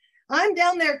stuff, I'm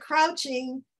down there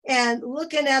crouching and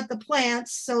looking at the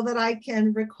plants so that I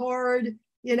can record,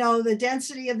 the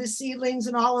density of the seedlings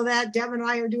and all of that. Deb and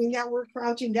I are doing that. We're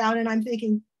crouching down, and I'm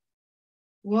thinking,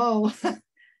 whoa,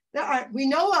 we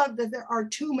know of that there are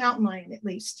 2 mountain lion at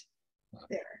least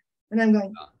there. And I'm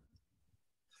going,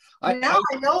 I know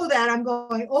that. I'm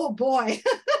going, oh boy.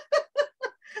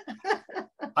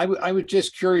 I was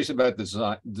just curious about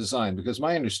the design, because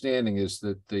my understanding is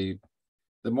that the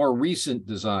more recent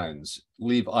designs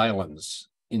leave islands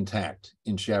intact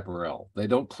in chaparral. They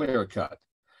don't clear cut.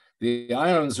 The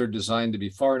islands are designed to be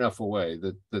far enough away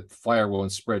that fire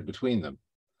won't spread between them,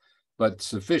 but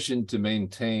sufficient to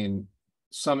maintain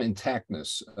some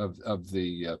intactness of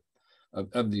the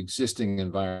existing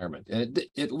environment. And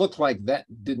it looked like that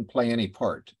didn't play any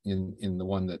part in the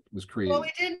one that was created. Well,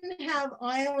 we didn't have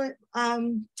island.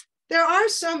 There are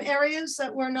some areas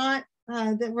that were not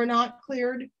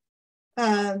cleared.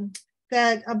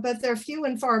 But they're few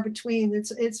and far between.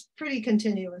 It's pretty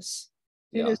continuous.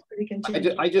 It is pretty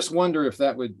continuous. I just wonder if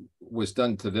that was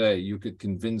done today, you could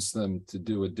convince them to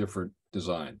do a different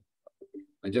design.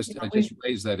 I just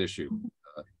raised that issue.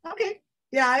 Okay.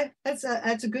 Yeah, that's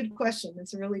a good question.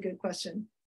 It's a really good question.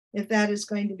 if that is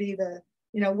going to be the,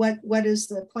 what is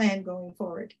the plan going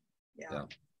forward. Yeah.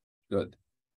 Good.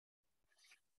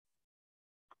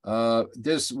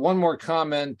 There's one more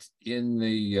comment in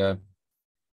the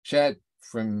chat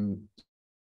from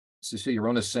Cecilia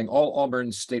Ronas saying all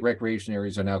Auburn state recreation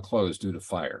areas are now closed due to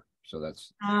fire. So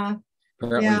that's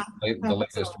apparently the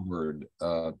latest word.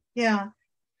 Yeah.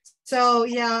 So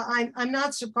yeah, I'm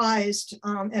not surprised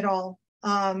at all.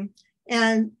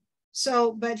 And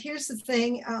so, but here's the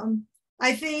thing.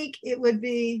 I think it would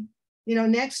be,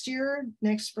 next year,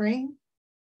 next spring,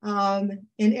 in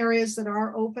areas that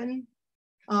are open,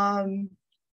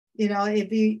 it'd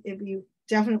be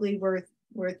definitely worth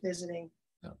visiting.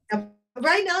 Yeah.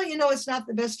 Right now, it's not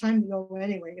the best time to go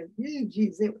anyway.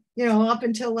 Geez, up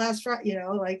until last Friday,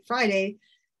 like Friday,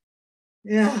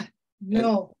 yeah,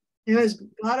 no, it was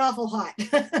god awful hot.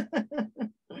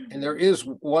 And there is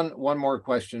one more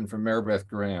question from Mary Beth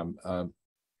Graham.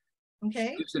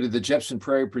 Okay. She visited the Jepson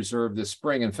Prairie Preserve this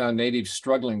spring and found natives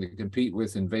struggling to compete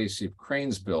with invasive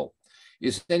cranesbill.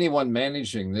 Is anyone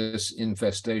managing this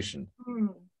infestation?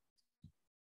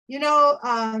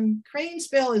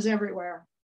 Cranesbill is everywhere.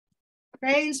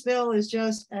 Cranesbill is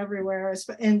just everywhere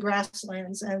in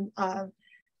grasslands, and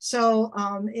so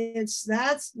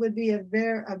that would be a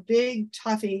big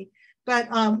toughie.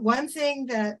 But one thing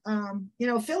that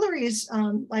filleries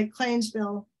like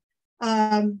cranesbill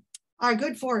are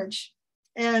good forage,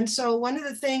 and so one of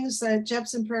the things that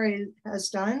Jepson Prairie has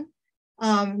done,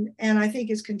 and I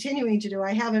think is continuing to do,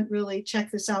 I haven't really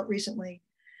checked this out recently,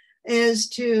 is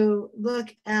to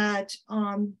look at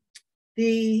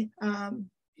the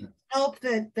help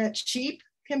that sheep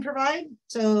can provide.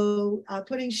 So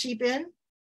putting sheep in,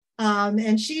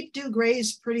 and sheep do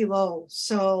graze pretty low.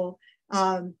 So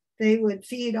they would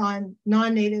feed on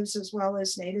non-natives as well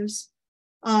as natives.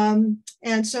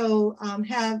 And so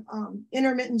have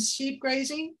intermittent sheep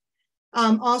grazing.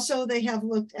 Also, they have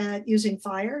looked at using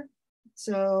fire.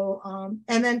 So,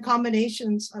 and then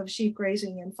combinations of sheep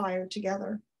grazing and fire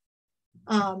together.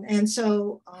 And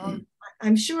so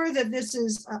I'm sure that this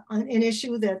is an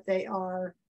issue that they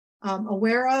are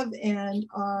aware of and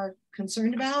are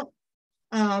concerned about.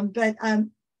 But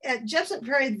at Jepson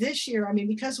Prairie this year,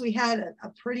 because we had a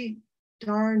pretty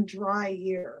darn dry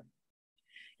year,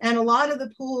 and a lot of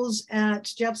the pools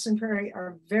at Jepson Prairie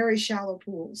are very shallow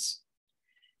pools,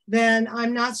 then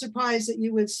I'm not surprised that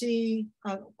you would see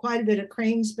quite a bit of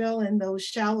cranesbill in those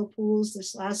shallow pools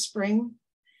this last spring.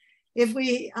 If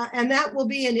we, and that will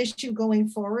be an issue going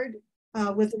forward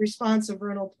with the response of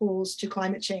vernal pools to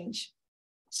climate change.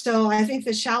 So I think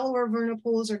the shallower vernal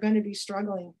pools are going to be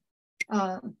struggling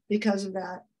because of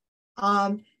that.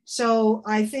 So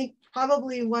I think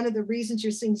probably one of the reasons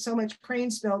you're seeing so much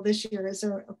cranesbill this year is,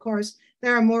 of course,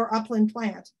 there are more upland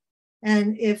plant.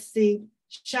 And if the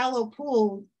shallow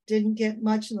pool didn't get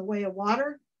much in the way of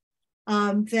water,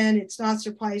 then it's not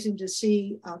surprising to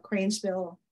see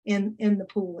cranesbill in the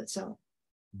pool itself.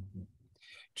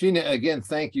 Ginna, again,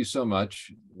 thank you so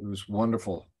much. It was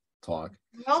wonderful talk.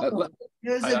 Welcome.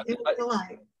 It was a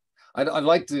delight. I'd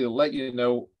like to let you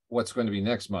know what's going to be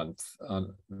next month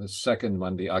on the second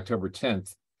Monday, October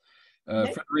 10th.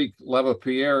 Okay. Frederic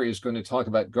Lavapierre is going to talk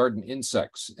about garden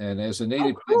insects. And as a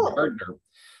native gardener,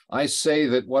 I say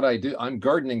that what I do, I'm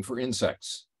gardening for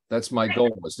insects. That's my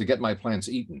goal, is to get my plants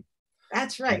eaten.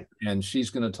 That's right. And she's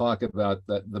going to talk about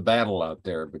the battle out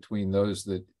there between those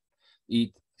that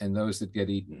eat and those that get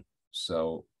eaten.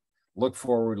 So look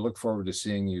forward to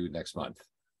seeing you next month.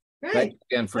 Great. Thanks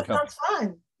again for coming. Sounds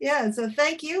fun. Yeah, so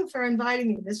thank you for inviting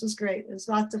me. This was great. It was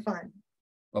lots of fun.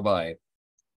 Bye-bye.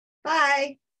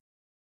 Bye.